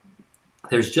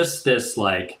there's just this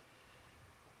like,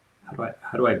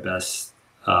 how do I best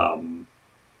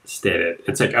state it?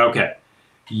 It's like, okay,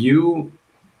 you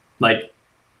like,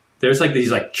 there's like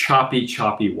these like choppy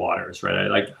waters, right? I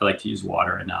like to use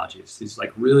water analogies. These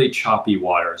like really choppy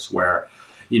waters where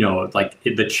like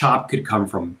the chop could come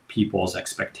from people's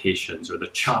expectations, or the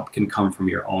chop can come from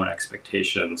your own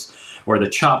expectations, or the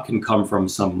chop can come from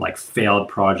some like failed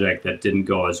project that didn't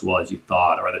go as well as you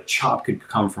thought, or the chop could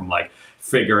come from like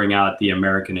figuring out the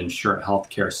American insurance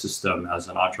healthcare system as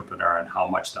an entrepreneur and how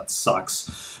much that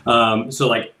sucks. So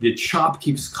like the chop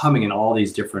keeps coming in all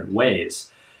these different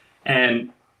ways.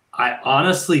 And I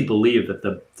honestly believe that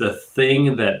the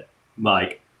thing that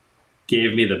like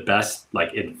gave me the best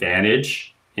like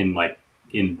advantage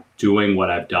in doing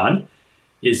what I've done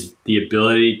is the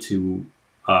ability to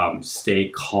stay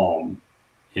calm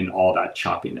in all that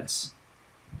choppiness.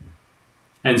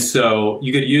 And so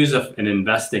you could use an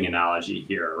investing analogy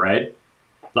here, right?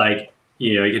 Like,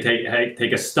 you could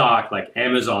take a stock like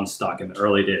Amazon stock in the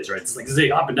early days, right? It's like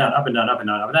up and down, up and down, up and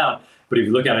down, up and down. But if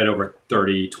you look at it over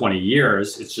 30, 20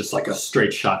 years, it's just like a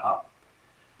straight shot up,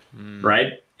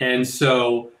 right? And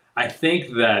so I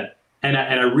think that, and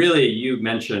I really, you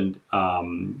mentioned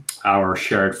our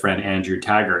shared friend, Andrew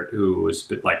Taggart, who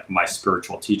was like my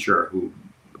spiritual teacher, who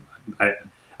I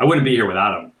wouldn't be here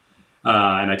without him.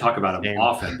 And I talk about him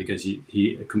often because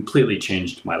he completely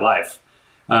changed my life.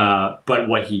 But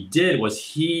what he did was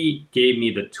he gave me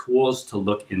the tools to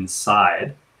look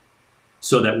inside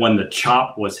so that when the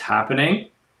chop was happening,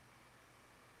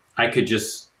 I could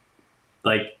just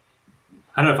like,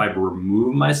 I don't know if I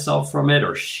remove myself from it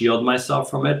or shield myself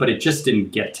from it, but it just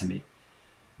didn't get to me.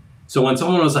 So when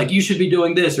someone was like, you should be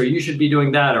doing this, or you should be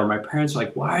doing that, or my parents were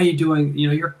like, why are you doing,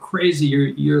 you're crazy,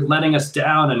 you're letting us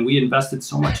down, and we invested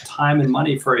so much time and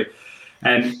money for it.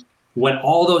 And when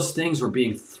all those things were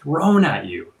being thrown at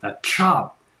you, that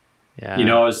chop,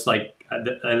 it's like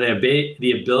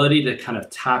the ability to kind of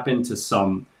tap into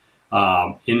some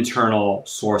internal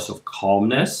source of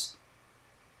calmness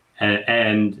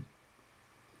and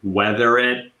weather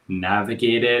it,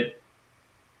 navigate it,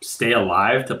 stay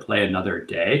alive to play another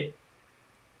day.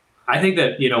 I think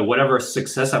that, whatever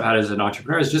success I've had as an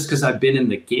entrepreneur is just because I've been in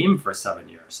the game for 7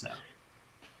 years now.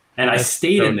 And I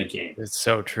stayed in the game. It's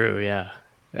so true. Yeah.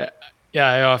 Yeah.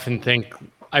 I often think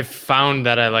I've found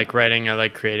that I like writing, I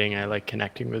like creating, I like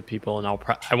connecting with people, and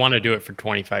I want to do it for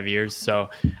 25 years. So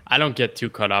I don't get too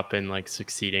caught up in like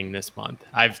succeeding this month.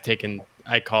 I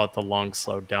call it the long,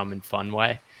 slow, dumb, and fun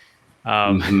way.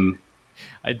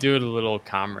 I do it a little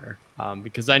calmer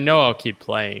because I know I'll keep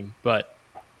playing, but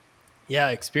yeah,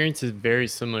 experience is a very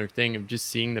similar thing of just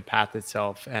seeing the path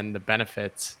itself and the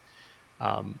benefits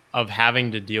of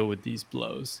having to deal with these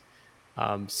blows.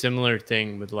 Similar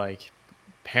thing with like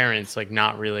parents, like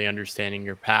not really understanding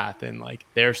your path, and like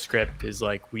their script is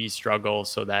like, we struggle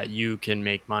so that you can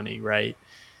make money, right?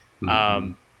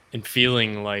 And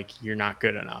feeling like you're not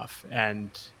good enough. And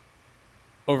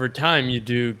over time you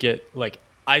do get like,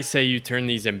 I say you turn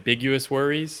these ambiguous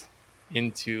worries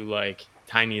into like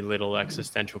tiny little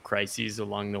existential crises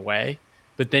along the way,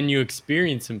 but then you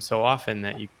experience them so often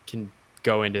that you can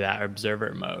go into that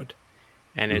observer mode.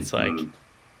 And it's like, oh,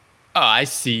 I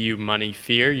see you, money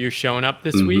fear. You're showing up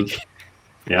this week.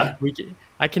 Yeah.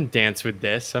 I can dance with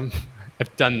this.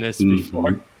 I've done this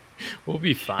before. We'll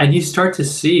be fine. And you start to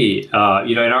see, in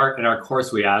our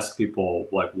course, we ask people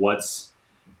like,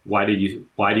 why do you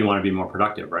want to be more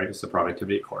productive, right? It's a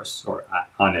productivity course, or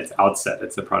on its outset,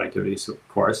 it's a productivity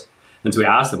course. And so we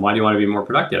ask them, why do you want to be more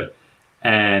productive?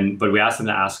 But we ask them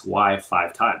to ask why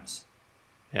 5 times.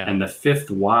 Yeah. And the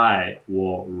 5th why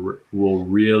will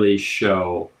really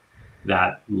show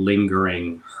that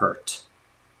lingering hurt,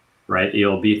 right?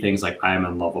 It'll be things like, I am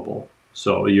unlovable.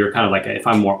 So you're kind of like, if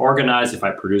I'm more organized, if I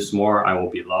produce more, I will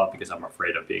be loved because I'm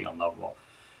afraid of being unlovable.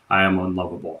 I am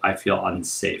unlovable. I feel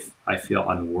unsafe. I feel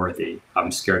unworthy.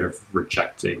 I'm scared of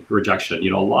rejection.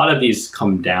 A lot of these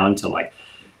come down to like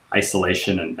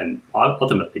isolation and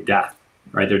ultimately death,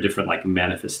 right? They're different like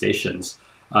manifestations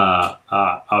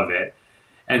of it.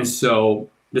 And so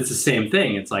it's the same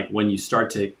thing. It's like when you start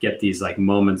to get these like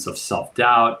moments of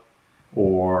self-doubt,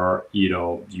 or,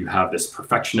 you have this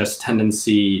perfectionist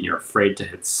tendency and you're afraid to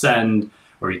hit send,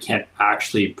 or you can't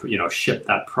actually, ship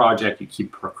that project, you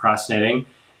keep procrastinating.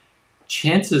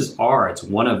 Chances are it's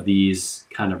one of these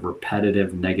kind of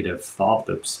repetitive negative thought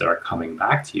loops that are coming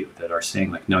back to you that are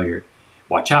saying like, no,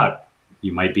 watch out,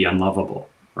 you might be unlovable,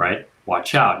 right?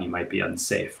 Watch out, you might be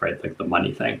unsafe, right? Like the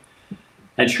money thing.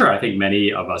 And sure, I think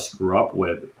many of us grew up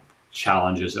with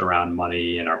challenges around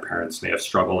money, and our parents may have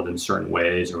struggled in certain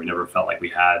ways, or we never felt like we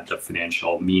had the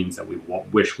financial means that we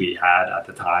wish we had at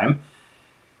the time.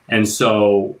 And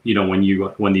so,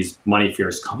 when these money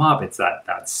fears come up, it's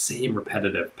that same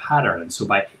repetitive pattern. And so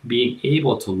by being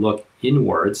able to look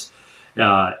inwards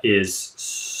is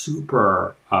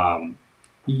super,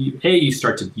 you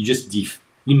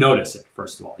notice it,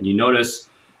 first of all, and you notice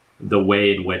the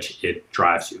way in which it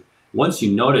drives you. Once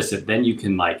you notice it, then you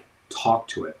can like talk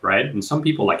to it, right? And some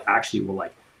people like actually will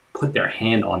like put their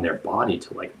hand on their body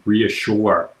to like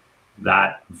reassure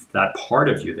that part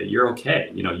of you that you're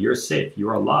okay, you're safe, you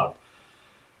are loved.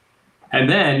 And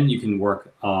then you can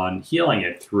work on healing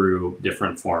it through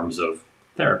different forms of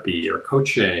therapy or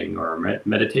coaching or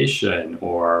meditation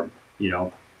or,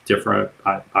 different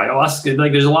ayahuasca.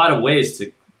 Like there's a lot of ways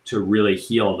to really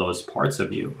heal those parts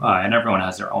of you. And everyone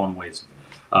has their own ways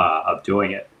of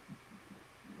doing it.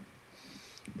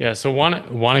 Yeah. So want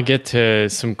to get to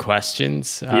some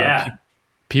questions. Yeah.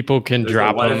 People can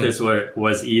drop what them. If this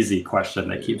was easy question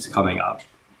that keeps coming up.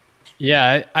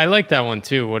 Yeah, I like that one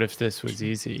too. What if this was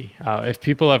easy? If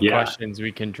people have questions,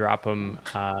 we can drop them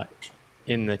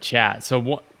in the chat.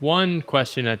 So one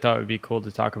question I thought would be cool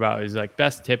to talk about is like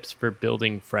best tips for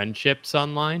building friendships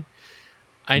online.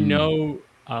 I know,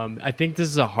 I think this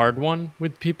is a hard one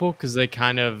with people because they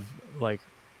kind of like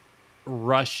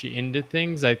rush into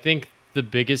things. I think the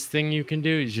biggest thing you can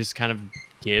do is just kind of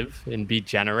give and be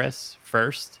generous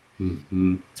first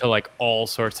to like all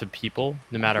sorts of people,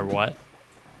 no matter what.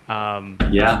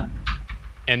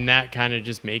 And that kind of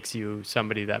just makes you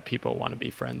somebody that people want to be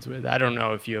friends with. I don't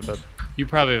know if you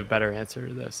probably have a better answer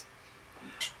to this.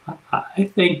 I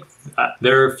think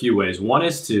there are a few ways. One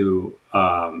is to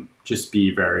just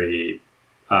be very,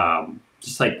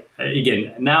 just like,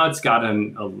 again, now it's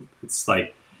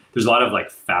like, there's a lot of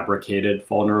like fabricated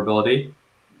vulnerability,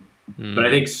 but I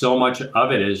think so much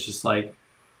of it is just like,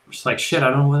 shit, I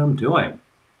don't know what I'm doing.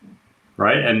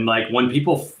 Right. And like when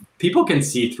people can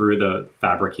see through the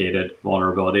fabricated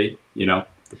vulnerability, the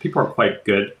people are quite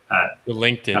good at the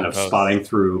LinkedIn kind of post. spotting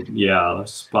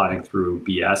through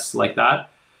BS like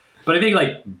that. But I think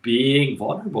like being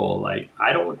vulnerable, like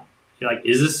am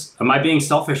I being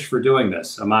selfish for doing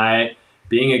this? Am I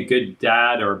being a good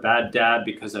dad or a bad dad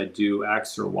because I do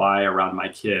X or Y around my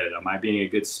kid? Am I being a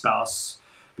good spouse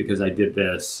because I did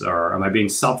this? Or am I being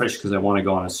selfish because I want to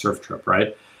go on a surf trip,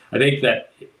 right? I think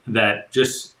that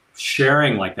just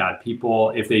sharing like that, people,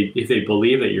 if they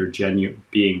believe that you're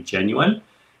being genuine,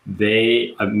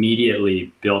 they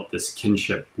immediately built this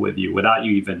kinship with you without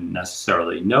you even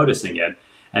necessarily noticing it.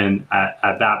 And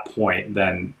at that point,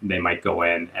 then they might go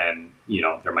in and,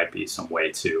 there might be some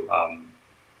way to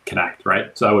connect,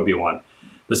 right? So that would be one.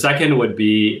 The second would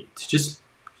be to just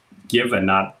give and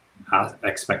not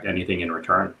expect anything in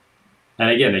return. And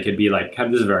again, it could be like,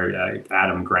 this is very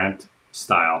Adam Grant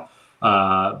style,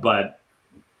 but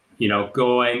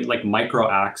going like micro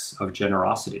acts of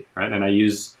generosity, right? And I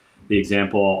use the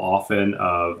example often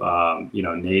of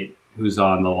Nate, who's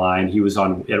on the line. He was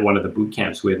at one of the boot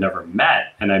camps. We had never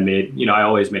met, and I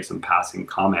always make some passing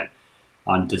comment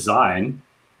on design,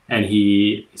 and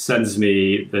he sends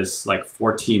me this like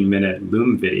 14-minute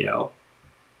Loom video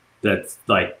that's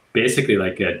like basically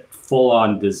like a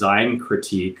full-on design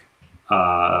critique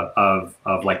of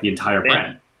like the entire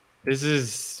brand. This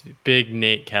is big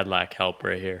Nate Cadillac help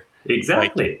right here.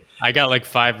 Exactly. Like, I got like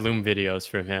 5 Loom videos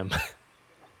from him.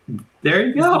 There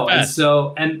you go. And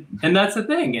so, and that's the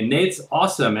thing. And Nate's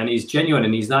awesome, and he's genuine,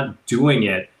 and he's not doing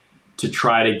it to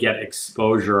try to get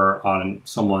exposure on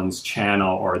someone's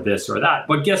channel or this or that.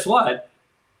 But guess what?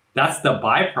 That's the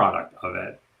byproduct of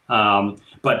it.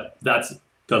 But that's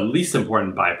the least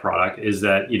important byproduct is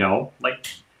that, like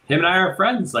him and I are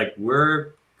friends. Like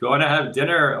we're going to have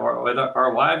dinner with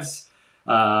our wives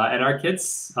and our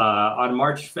kids on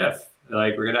March 5th.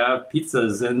 Like we're gonna have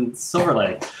pizzas in Silver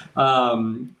Lake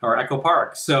or Echo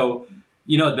Park. So,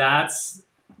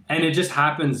 and it just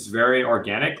happens very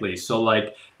organically. So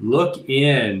like look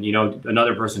in,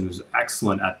 another person who's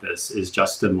excellent at this is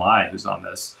Justin Lai, who's on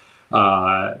this,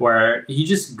 where he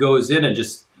just goes in and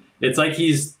it's like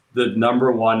he's the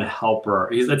number one helper.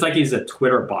 It's like he's a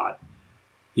Twitter bot.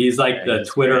 He's like the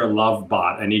Twitter love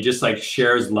bot, and he just like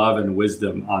shares love and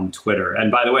wisdom on Twitter.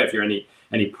 And by the way, if you're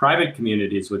any private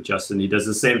communities with Justin, he does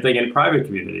the same thing in private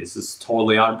communities. It's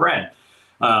totally on brand.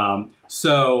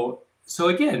 So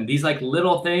again, these like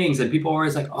little things, and people are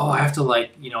always like, oh, I have to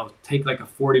take like a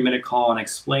 40-minute call and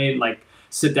explain, like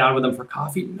sit down with them for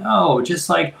coffee. No, just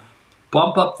like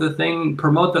bump up the thing,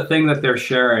 promote the thing that they're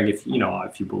sharing if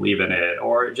you believe in it,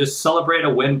 or just celebrate a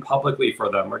win publicly for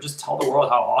them, or just tell the world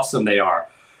how awesome they are,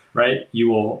 right?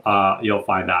 You'll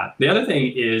find that. The other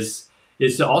thing is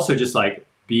to also just like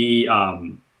be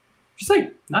just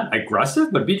like not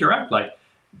aggressive, but be direct. Like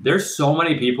there's so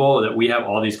many people that we have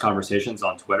all these conversations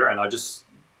on Twitter, and I'll just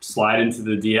slide into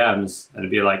the DMs and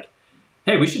be like,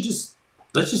 hey, let's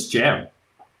just jam.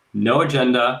 No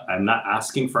agenda. I'm not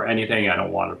asking for anything. I'm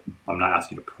not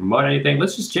asking to promote anything.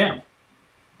 Let's just jam.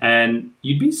 And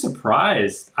you'd be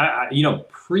surprised.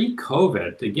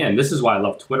 Pre-COVID, again, this is why I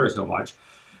love Twitter so much.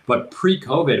 But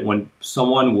pre-COVID, when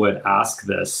someone would ask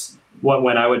this,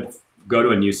 when I would go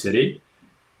to a new city,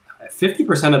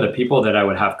 50% of the people that I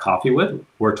would have coffee with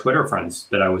were Twitter friends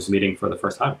that I was meeting for the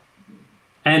first time.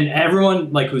 And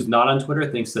everyone like who's not on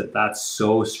Twitter thinks that that's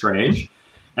so strange.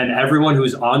 And everyone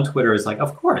who's on Twitter is like,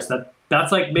 of course,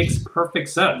 that's like makes perfect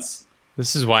sense.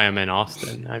 This is why I'm in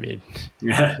Austin. I mean,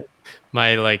 Yeah,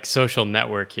 my like social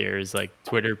network here is like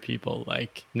Twitter people,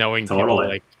 like knowing people. totally.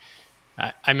 Like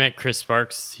I met Chris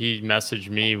Sparks. He messaged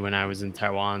me when I was in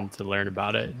Taiwan to learn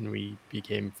about it, and we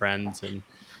became friends, and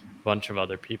a bunch of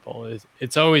other people.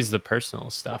 It's always the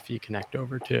personal stuff you connect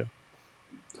over to.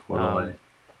 Totally.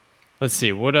 Let's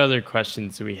see, what other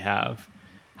questions do we have?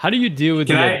 How do you deal with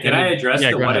Can the I identity? address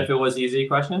Yeah, the go what ahead. if it was easy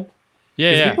question?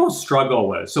 Yeah, Because yeah. people struggle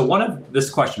with. So one of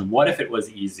this question, what if it was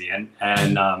easy?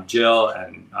 And Jill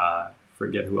and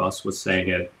forget who else was saying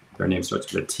it. Their name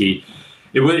starts with a T.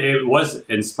 It was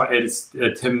inspired. It's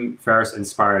a Tim Ferriss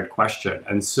inspired question.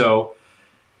 And so,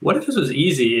 what if this was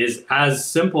easy? Is as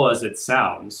simple as it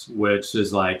sounds, which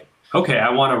is like, okay,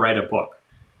 I want to write a book.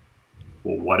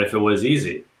 Well, what if it was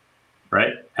easy?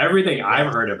 Right? Everything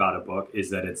I've heard about a book is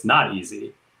that it's not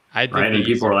easy. I did Right, and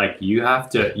people easier. are like, you have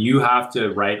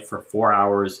to write for 4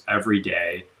 hours every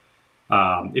day.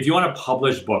 If you want to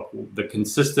publish book, the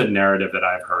consistent narrative that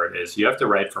I've heard is you have to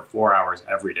write for 4 hours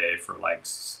every day for like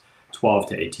 12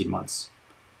 to 18 months.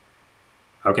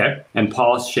 Okay, and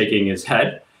Paul's shaking his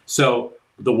head. So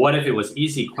the what if it was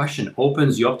easy question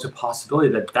opens you up to possibility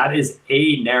that that is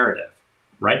a narrative,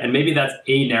 right? And maybe that's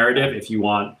a narrative if you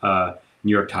want a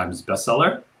New York Times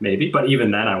bestseller, maybe. But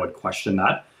even then, I would question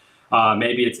that.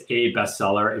 Maybe it's a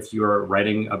bestseller if you're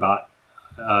writing about.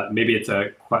 Maybe it's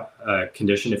a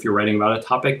condition if you're writing about a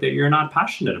topic that you're not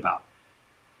passionate about,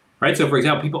 right? So, for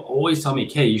example, people always tell me,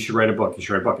 "Kay, you should write a book. You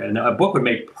should write a book." And a book would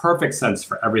make perfect sense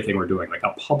for everything we're doing, like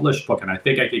a published book. And I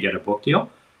think I could get a book deal,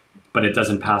 but it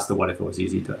doesn't pass the "what if it was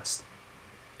easy" test.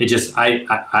 It just, I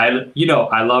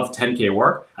love 10K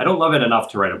work. I don't love it enough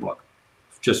to write a book,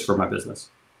 just for my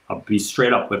business. I'll be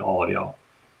straight up with all of y'all.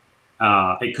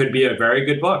 It could be a very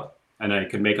good book and I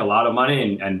could make a lot of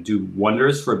money and do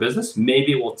wonders for business.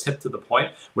 Maybe it will tip to the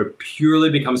point where it purely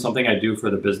becomes something I do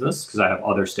for the business because I have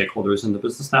other stakeholders in the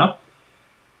business now.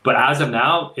 But as of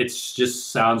now, it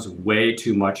just sounds way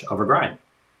too much of a grind.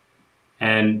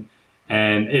 And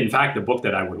in fact, the book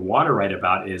that I would want to write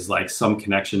about is like some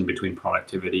connection between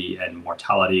productivity and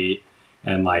mortality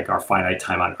and like our finite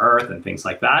time on Earth and things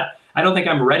like that. I don't think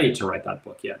I'm ready to write that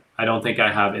book yet. I don't think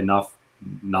I have enough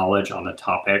knowledge on the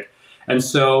topic. And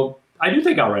so I do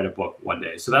think I'll write a book one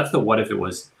day. So that's the what if it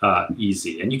was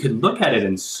easy. And you can look at it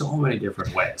in so many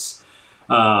different ways.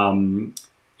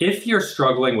 If you're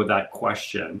struggling with that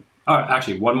question,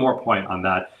 actually, one more point on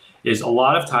that is a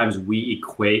lot of times we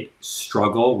equate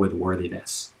struggle with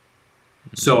worthiness.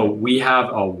 So we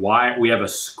have a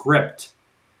script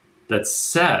that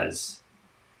says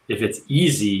if it's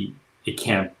easy,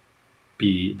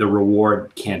 the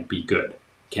reward can't be good,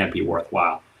 can't be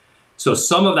worthwhile. So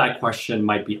some of that question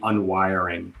might be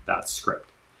unwiring that script.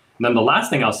 And then the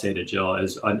last thing I'll say to Jill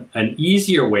is an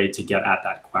easier way to get at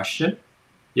that question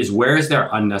is where is there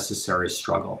unnecessary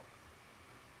struggle?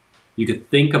 You could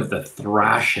think of the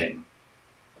thrashing,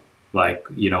 like,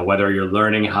 whether you're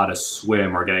learning how to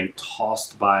swim or getting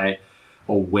tossed by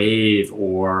a wave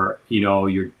or,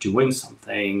 you're doing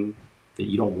something that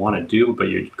you don't want to do, but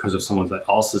because of someone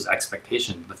else's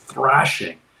expectation, the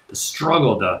thrashing, the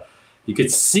struggle, you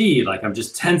could see, like, I'm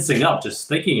just tensing up just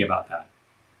thinking about that.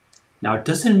 Now, it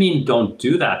doesn't mean don't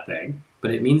do that thing,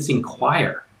 but it means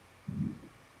inquire.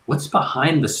 What's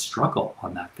behind the struggle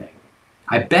on that thing?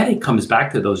 I bet it comes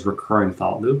back to those recurring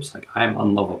thought loops, like I'm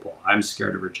unlovable, I'm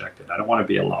scared of rejected, I don't want to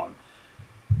be alone.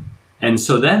 And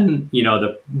so then,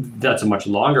 that's a much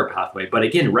longer pathway. But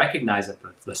again, recognize that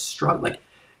the struggle, like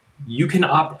you can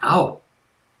opt out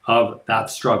of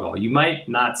that struggle. You might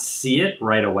not see it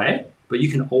right away, but you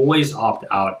can always opt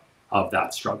out of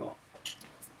that struggle.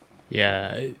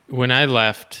 Yeah, when I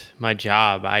left my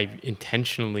job, I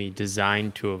intentionally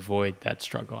designed to avoid that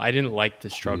struggle. I didn't like the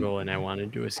struggle and I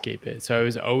wanted to escape it. So I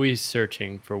was always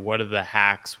searching for what are the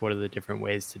hacks, what are the different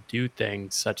ways to do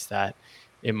things such that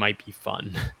it might be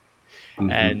fun. Mm-hmm.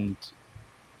 And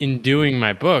in doing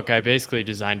my book, I basically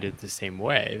designed it the same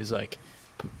way. It was like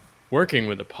working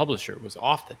with a publisher was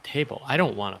off the table. I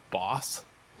don't want a boss.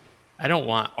 I don't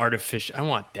want I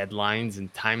want deadlines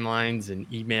and timelines and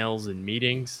emails and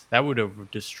meetings. That would have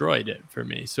destroyed it for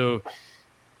me. So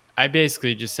I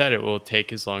basically just said it will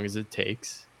take as long as it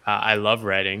takes. I love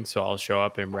writing, so I'll show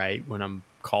up and write when I'm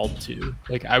called to.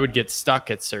 Like I would get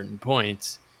stuck at certain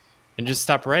points and just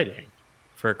stop writing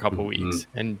for a couple weeks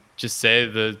and just say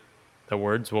the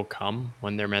words will come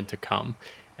when they're meant to come.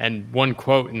 And one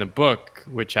quote in the book,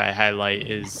 which I highlight,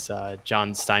 is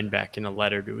John Steinbeck in a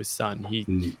letter to his son.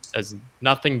 He says,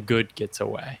 "Nothing good gets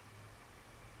away."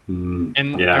 And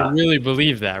I really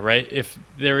believe that, right? If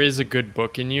there is a good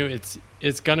book in you,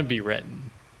 it's gonna be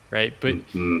written, right? But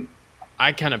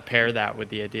I kind of pair that with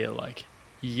the idea like,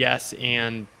 yes,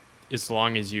 and as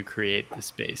long as you create the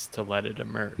space to let it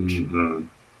emerge.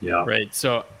 Yeah. Right.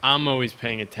 So I'm always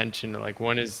paying attention to like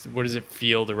what does it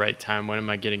feel the right time? When am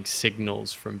I getting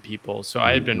signals from people? So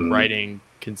I had been writing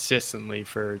consistently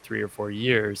for 3 or 4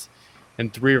 years,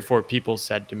 and 3 or 4 people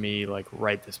said to me, like,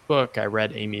 write this book. I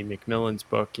read Amy McMillan's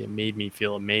book. It made me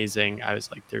feel amazing. I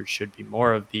was like, there should be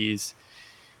more of these.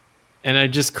 And I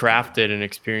just crafted an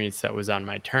experience that was on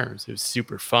my terms. It was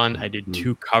super fun. I did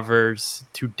 2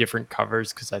 different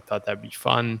covers because I thought that'd be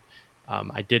fun.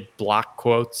 I did block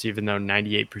quotes, even though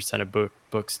 98% of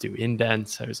books do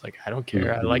indents. I was like, I don't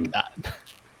care. I like that.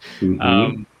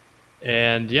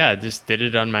 And yeah, just did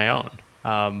it on my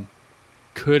own.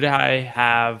 Could I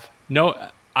have? No,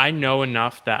 I know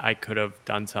enough that I could have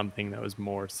done something that was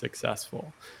more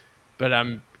successful, but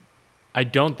I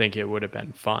don't think it would have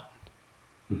been fun.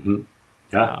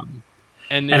 Yeah.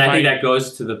 And I think that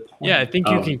goes to the point. Yeah, I think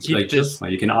you can keep like this.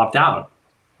 You can opt out.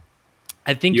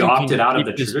 I think you you opted can out keep of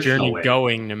the this traditional journey way.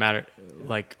 going no matter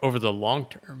like over the long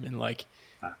term. And like,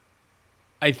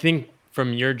 I think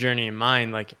from your journey and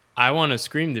mine, like I want to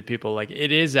scream to people, like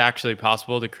it is actually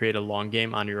possible to create a long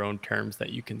game on your own terms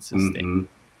that you can sustain.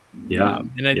 Yeah.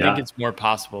 And I think it's more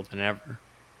possible than ever.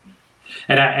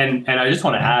 And I just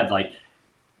want to add, like,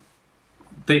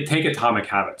 they take Atomic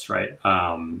Habits, right?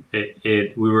 I was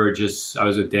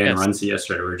with Dan Runcie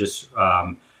yesterday. We were just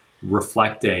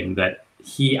reflecting that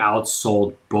he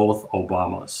outsold both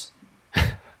Obamas.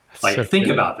 Like, so think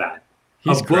about that.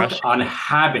 He's a book on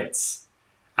habits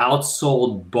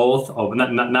outsold both of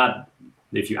not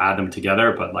if you add them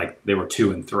together, but like they were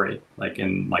 2 and 3, like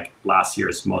in like last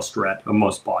year's most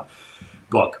bought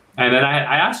book. And then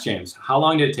I asked James, how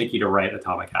long did it take you to write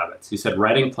Atomic Habits? He said,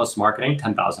 writing plus marketing,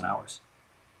 10,000 hours.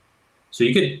 So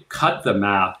you could cut the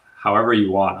math however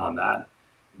you want on that,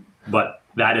 but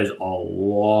that is a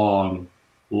long,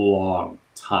 long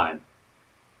time.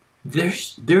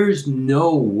 There's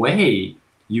no way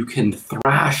you can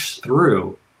thrash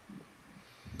through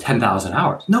 10,000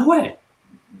 hours. No way.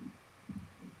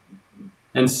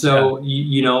 And so,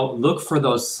 look for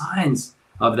those signs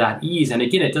of that ease. And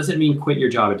again, it doesn't mean quit your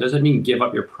job. It doesn't mean give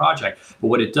up your project. But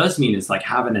what it does mean is like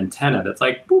have an antenna that's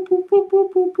like, boop, boop, boop,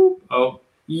 boop, boop, boop. Oh,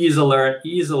 ease alert.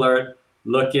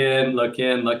 Look in.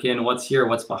 What's here?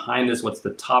 What's behind this? What's the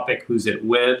topic? Who's it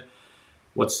with?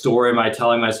 What story am I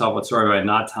telling myself? What story am I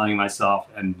not telling myself?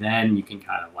 And then you can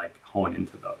kind of like hone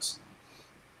into those.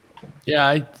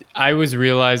 Yeah, I was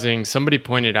realizing somebody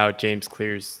pointed out James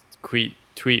Clear's tweet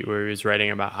where he was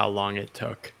writing about how long it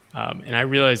took. And I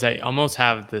realized I almost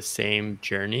have the same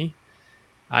journey.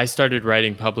 I started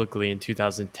writing publicly in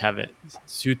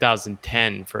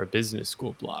 2010 for a business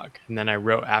school blog. And then I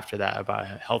wrote after that about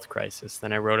a health crisis.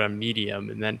 Then I wrote on Medium.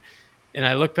 And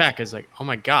I look back, I was like, oh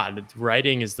my God,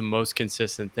 writing is the most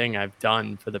consistent thing I've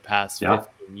done for the past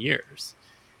 15 years.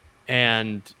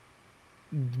 And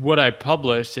what I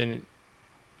published, and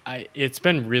it's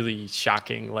been really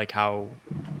shocking, like how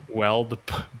well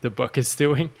the book is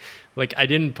doing. Like I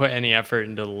didn't put any effort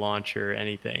into the launch or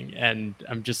anything, and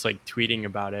I'm just like tweeting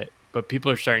about it, but people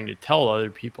are starting to tell other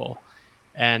people,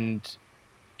 and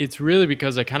it's really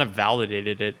because I kind of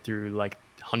validated it through like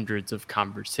hundreds of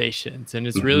conversations, and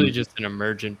it's really just an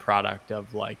emergent product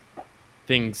of like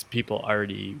things people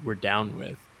already were down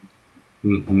with.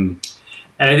 And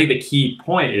I think the key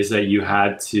point is that you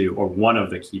had to, or one of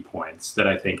the key points that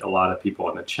I think a lot of people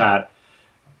in the chat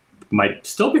might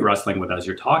still be wrestling with as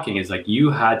you're talking is like you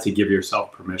had to give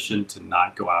yourself permission to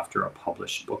not go after a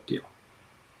published book deal.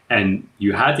 And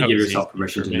you had to give yourself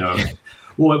permission to know.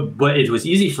 Well, but it was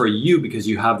easy for you because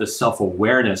you have the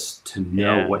self-awareness to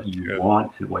know what you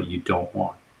want and what you don't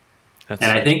want.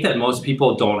 I think that most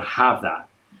people don't have that.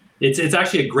 It's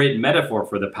actually a great metaphor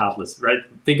for the pathless, right?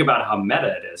 Think about how meta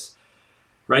it is.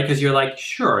 Right? Because you're like,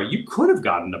 sure, you could have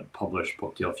gotten a published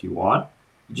book deal if you want.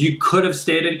 You could have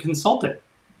stayed and consulted,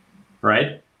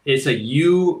 right? It's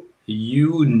you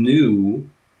knew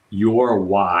your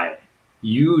why.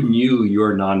 You knew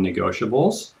your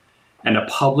non-negotiables, and a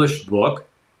published book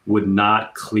would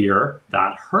not clear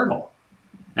that hurdle.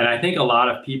 And I think a lot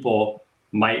of people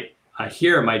might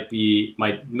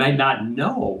not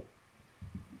know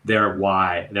their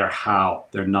why, their how,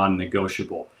 their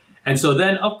non-negotiable. And so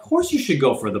then, of course, you should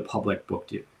go for the published book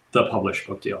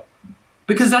deal,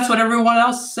 because that's what everyone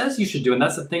else says you should do, and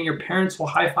that's the thing your parents will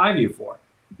high five you for.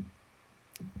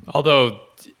 Although,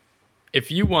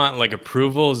 if you want like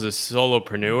approval as a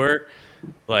solopreneur,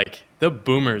 like the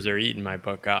boomers are eating my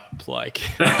book up. Like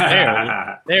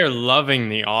they're loving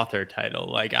the author title.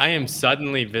 Like I am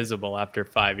suddenly visible after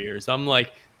 5 years. I'm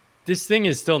like, this thing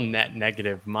is still net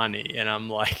negative money, and I'm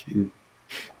like,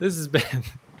 this has been.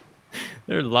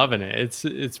 They're loving it.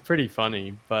 It's pretty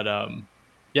funny, but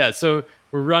yeah. So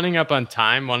we're running up on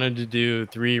time. Wanted to do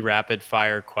 3 rapid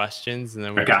fire questions, and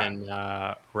then we can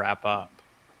wrap up.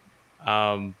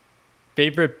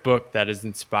 Favorite book that has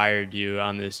inspired you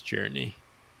on this journey?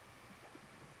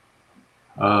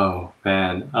 Oh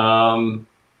man, I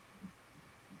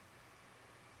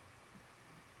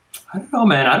don't know,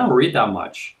 man. I don't read that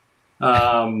much.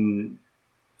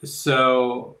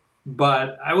 So,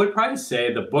 but I would probably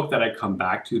say the book that I come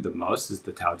back to the most is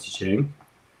the Tao Te Ching,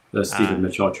 the Stephen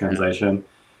Mitchell translation. Yeah.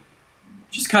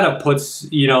 Just kind of puts,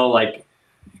 like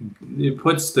it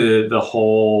puts the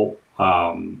whole,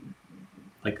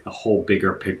 like the whole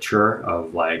bigger picture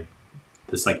of like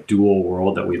this like dual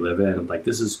world that we live in. Like,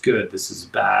 this is good, this is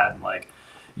bad. Like,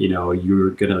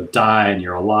 you're gonna die and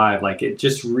you're alive. Like, it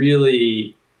just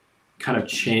really kind of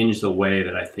changed the way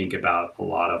that I think about a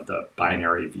lot of the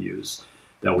binary views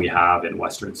that we have in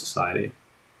Western society.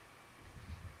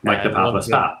 Like the pathless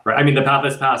path, right? I mean, the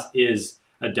pathless path is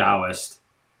a Taoist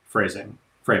framing.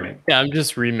 Yeah, I'm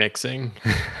just remixing.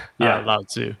 Lao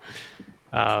Tzu.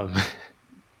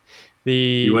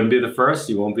 You wouldn't be the first,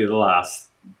 you won't be the last.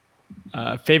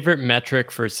 Favorite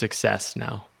metric for success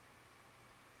now?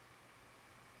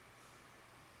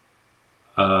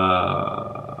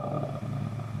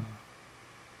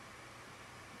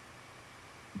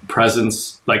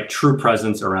 Presence, like true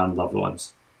presence around loved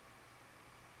ones.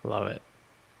 Love it.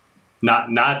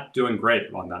 Not doing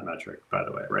great on that metric, by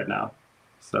the way, right now.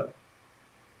 So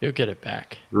you'll get it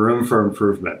back. Room for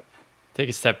improvement. Take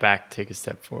a step back, take a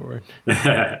step forward.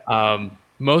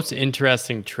 Most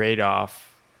interesting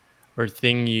trade-off or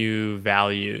thing you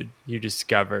valued, you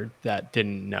discovered that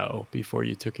didn't know before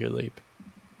you took your leap?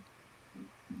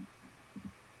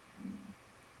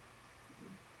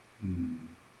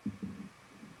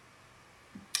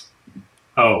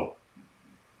 Oh,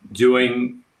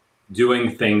 doing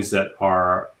things that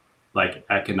are like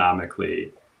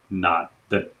economically not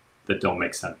that don't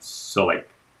make sense. So like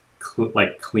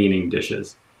cleaning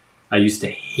dishes. I used to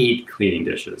hate cleaning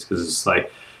dishes because it's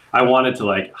like I wanted to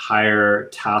like hire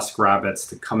task rabbits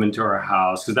to come into our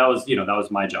house because that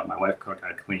was my job. My wife cooked,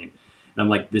 I'd clean. And I'm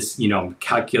like, this, I'm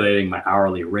calculating my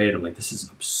hourly rate. I'm like, this is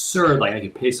absurd. Like, I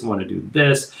could pay someone to do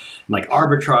this, and like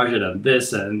arbitrage it on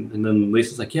this. And then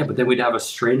Lisa's like, yeah, but then we'd have a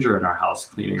stranger in our house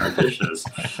cleaning our dishes.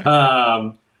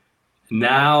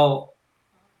 Now,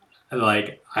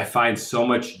 like, I find so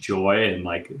much joy in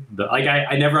like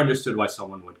I never understood why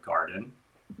someone would garden.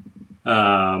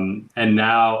 And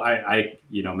now I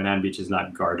Manhattan Beach is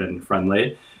not garden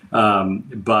friendly.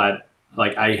 But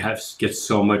like get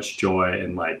so much joy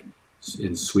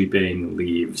in sweeping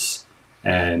leaves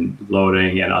and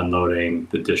loading and unloading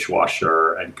the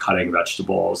dishwasher and cutting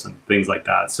vegetables and things like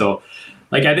that. So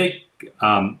like, I think,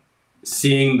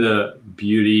 seeing the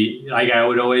beauty, like I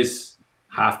would always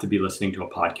have to be listening to a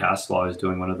podcast while I was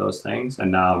doing one of those things.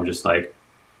 And now I'm just like,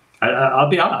 I'll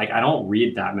be honest, like I don't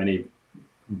read that many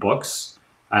books.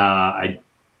 I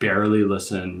barely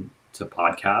listen to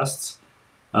podcasts.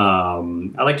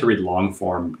 I like to read long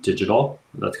form digital.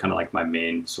 That's kind of like my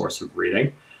main source of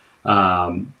reading.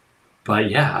 But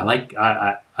yeah,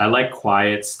 I like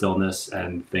quiet stillness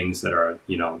and things that are,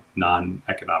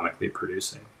 non-economically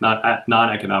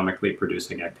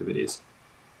producing activities.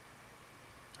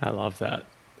 I love that.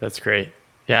 That's great.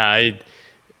 Yeah.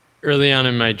 Early on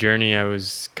in my journey, I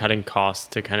was cutting costs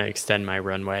to kind of extend my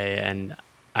runway, and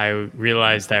I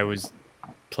realized I was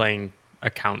playing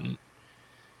accountant.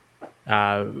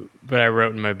 But I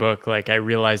wrote in my book, like, I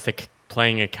realized that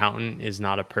playing accountant is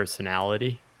not a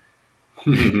personality.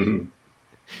 And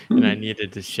I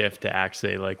needed to shift to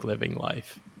actually like living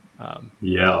life.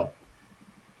 Yeah.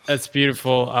 That's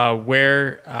beautiful. I'll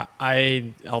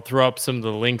throw up some of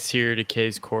the links here to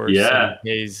Kay's course. Yeah. And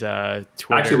Kay's Twitter.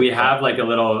 Actually, we have like a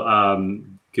little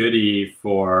goodie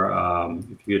for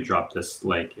if you could drop this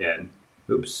link in.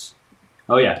 Oops.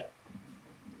 Oh yeah.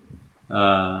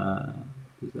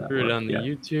 Threw it on the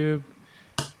YouTube.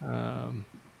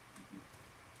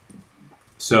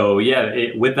 So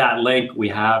yeah, with that link, we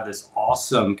have this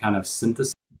awesome kind of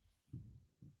synthesis.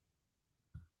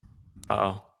 We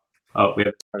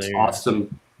have this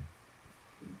awesome.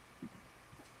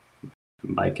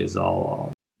 Mic is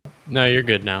all No, you're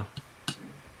good now.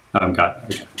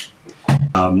 Got it.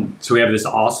 Okay. So we have this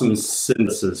awesome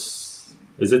synthesis.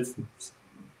 Is it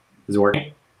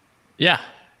working? Yeah,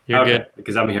 you're good.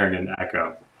 Because I'm hearing an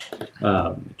echo.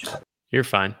 You're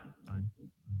fine.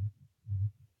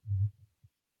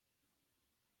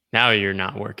 Now you're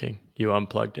not working. You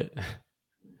unplugged it.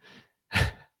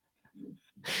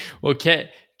 Well,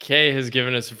 Kay has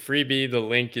given us a freebie. The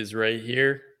link is right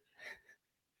here.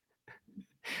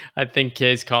 I think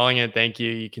Kay's calling it. Thank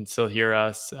you. You can still hear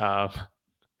us.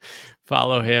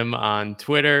 Follow him on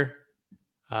Twitter.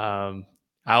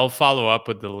 I'll follow up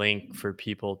with the link for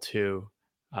people too.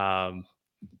 You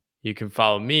can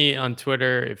follow me on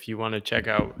Twitter if you want to check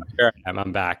out. Here I am.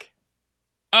 I'm back.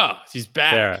 Oh, he's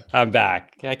back. There, I'm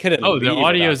back. I couldn't. Oh, the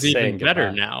audio's even even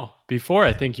better now. Before,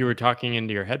 I think you were talking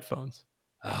into your headphones.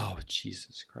 Oh,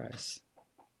 Jesus Christ.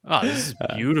 Oh, this is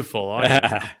beautiful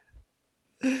audio.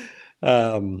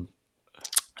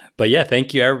 But yeah,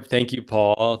 thank you. Thank you,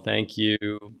 Paul. Thank you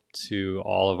to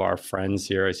all of our friends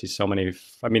here. I see so many.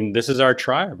 I mean, this is our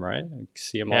tribe, right? I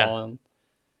see them all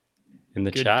in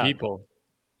the Good chat. People.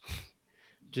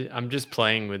 I'm just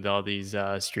playing with all these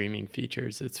streaming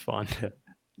features. It's fun.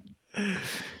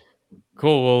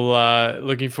 Cool. Well,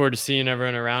 looking forward to seeing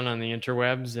everyone around on the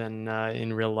interwebs and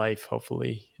in real life,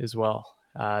 hopefully, as well.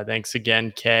 Thanks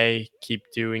again, Kay. Keep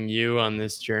doing you on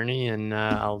this journey, and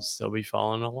I'll still be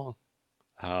following along.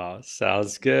 Oh,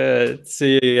 sounds good.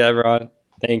 See you, everyone.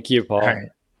 Thank you, Paul. All right.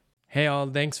 Hey, all.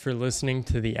 Thanks for listening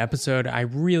to the episode. I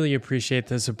really appreciate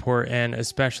the support and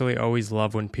especially always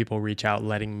love when people reach out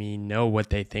letting me know what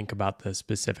they think about the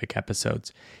specific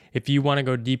episodes. If you want to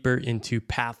go deeper into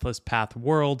Pathless Path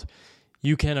World,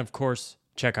 you can, of course,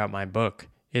 check out my book.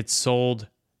 It's sold.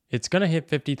 It's going to hit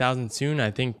 50,000 soon.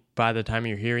 I think by the time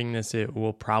you're hearing this, it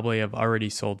will probably have already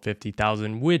sold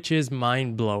 50,000, which is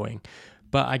mind-blowing.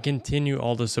 But I continue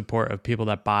all the support of people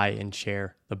that buy and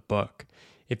share the book.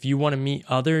 If you want to meet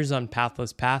others on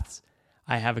Pathless Paths,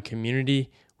 I have a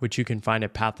community, which you can find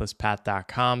at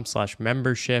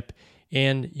pathlesspath.com/membership.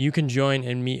 And you can join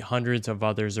and meet hundreds of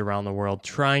others around the world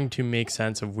trying to make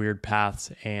sense of weird paths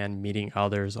and meeting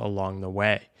others along the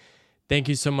way. Thank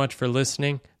you so much for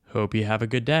listening. Hope you have a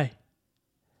good day.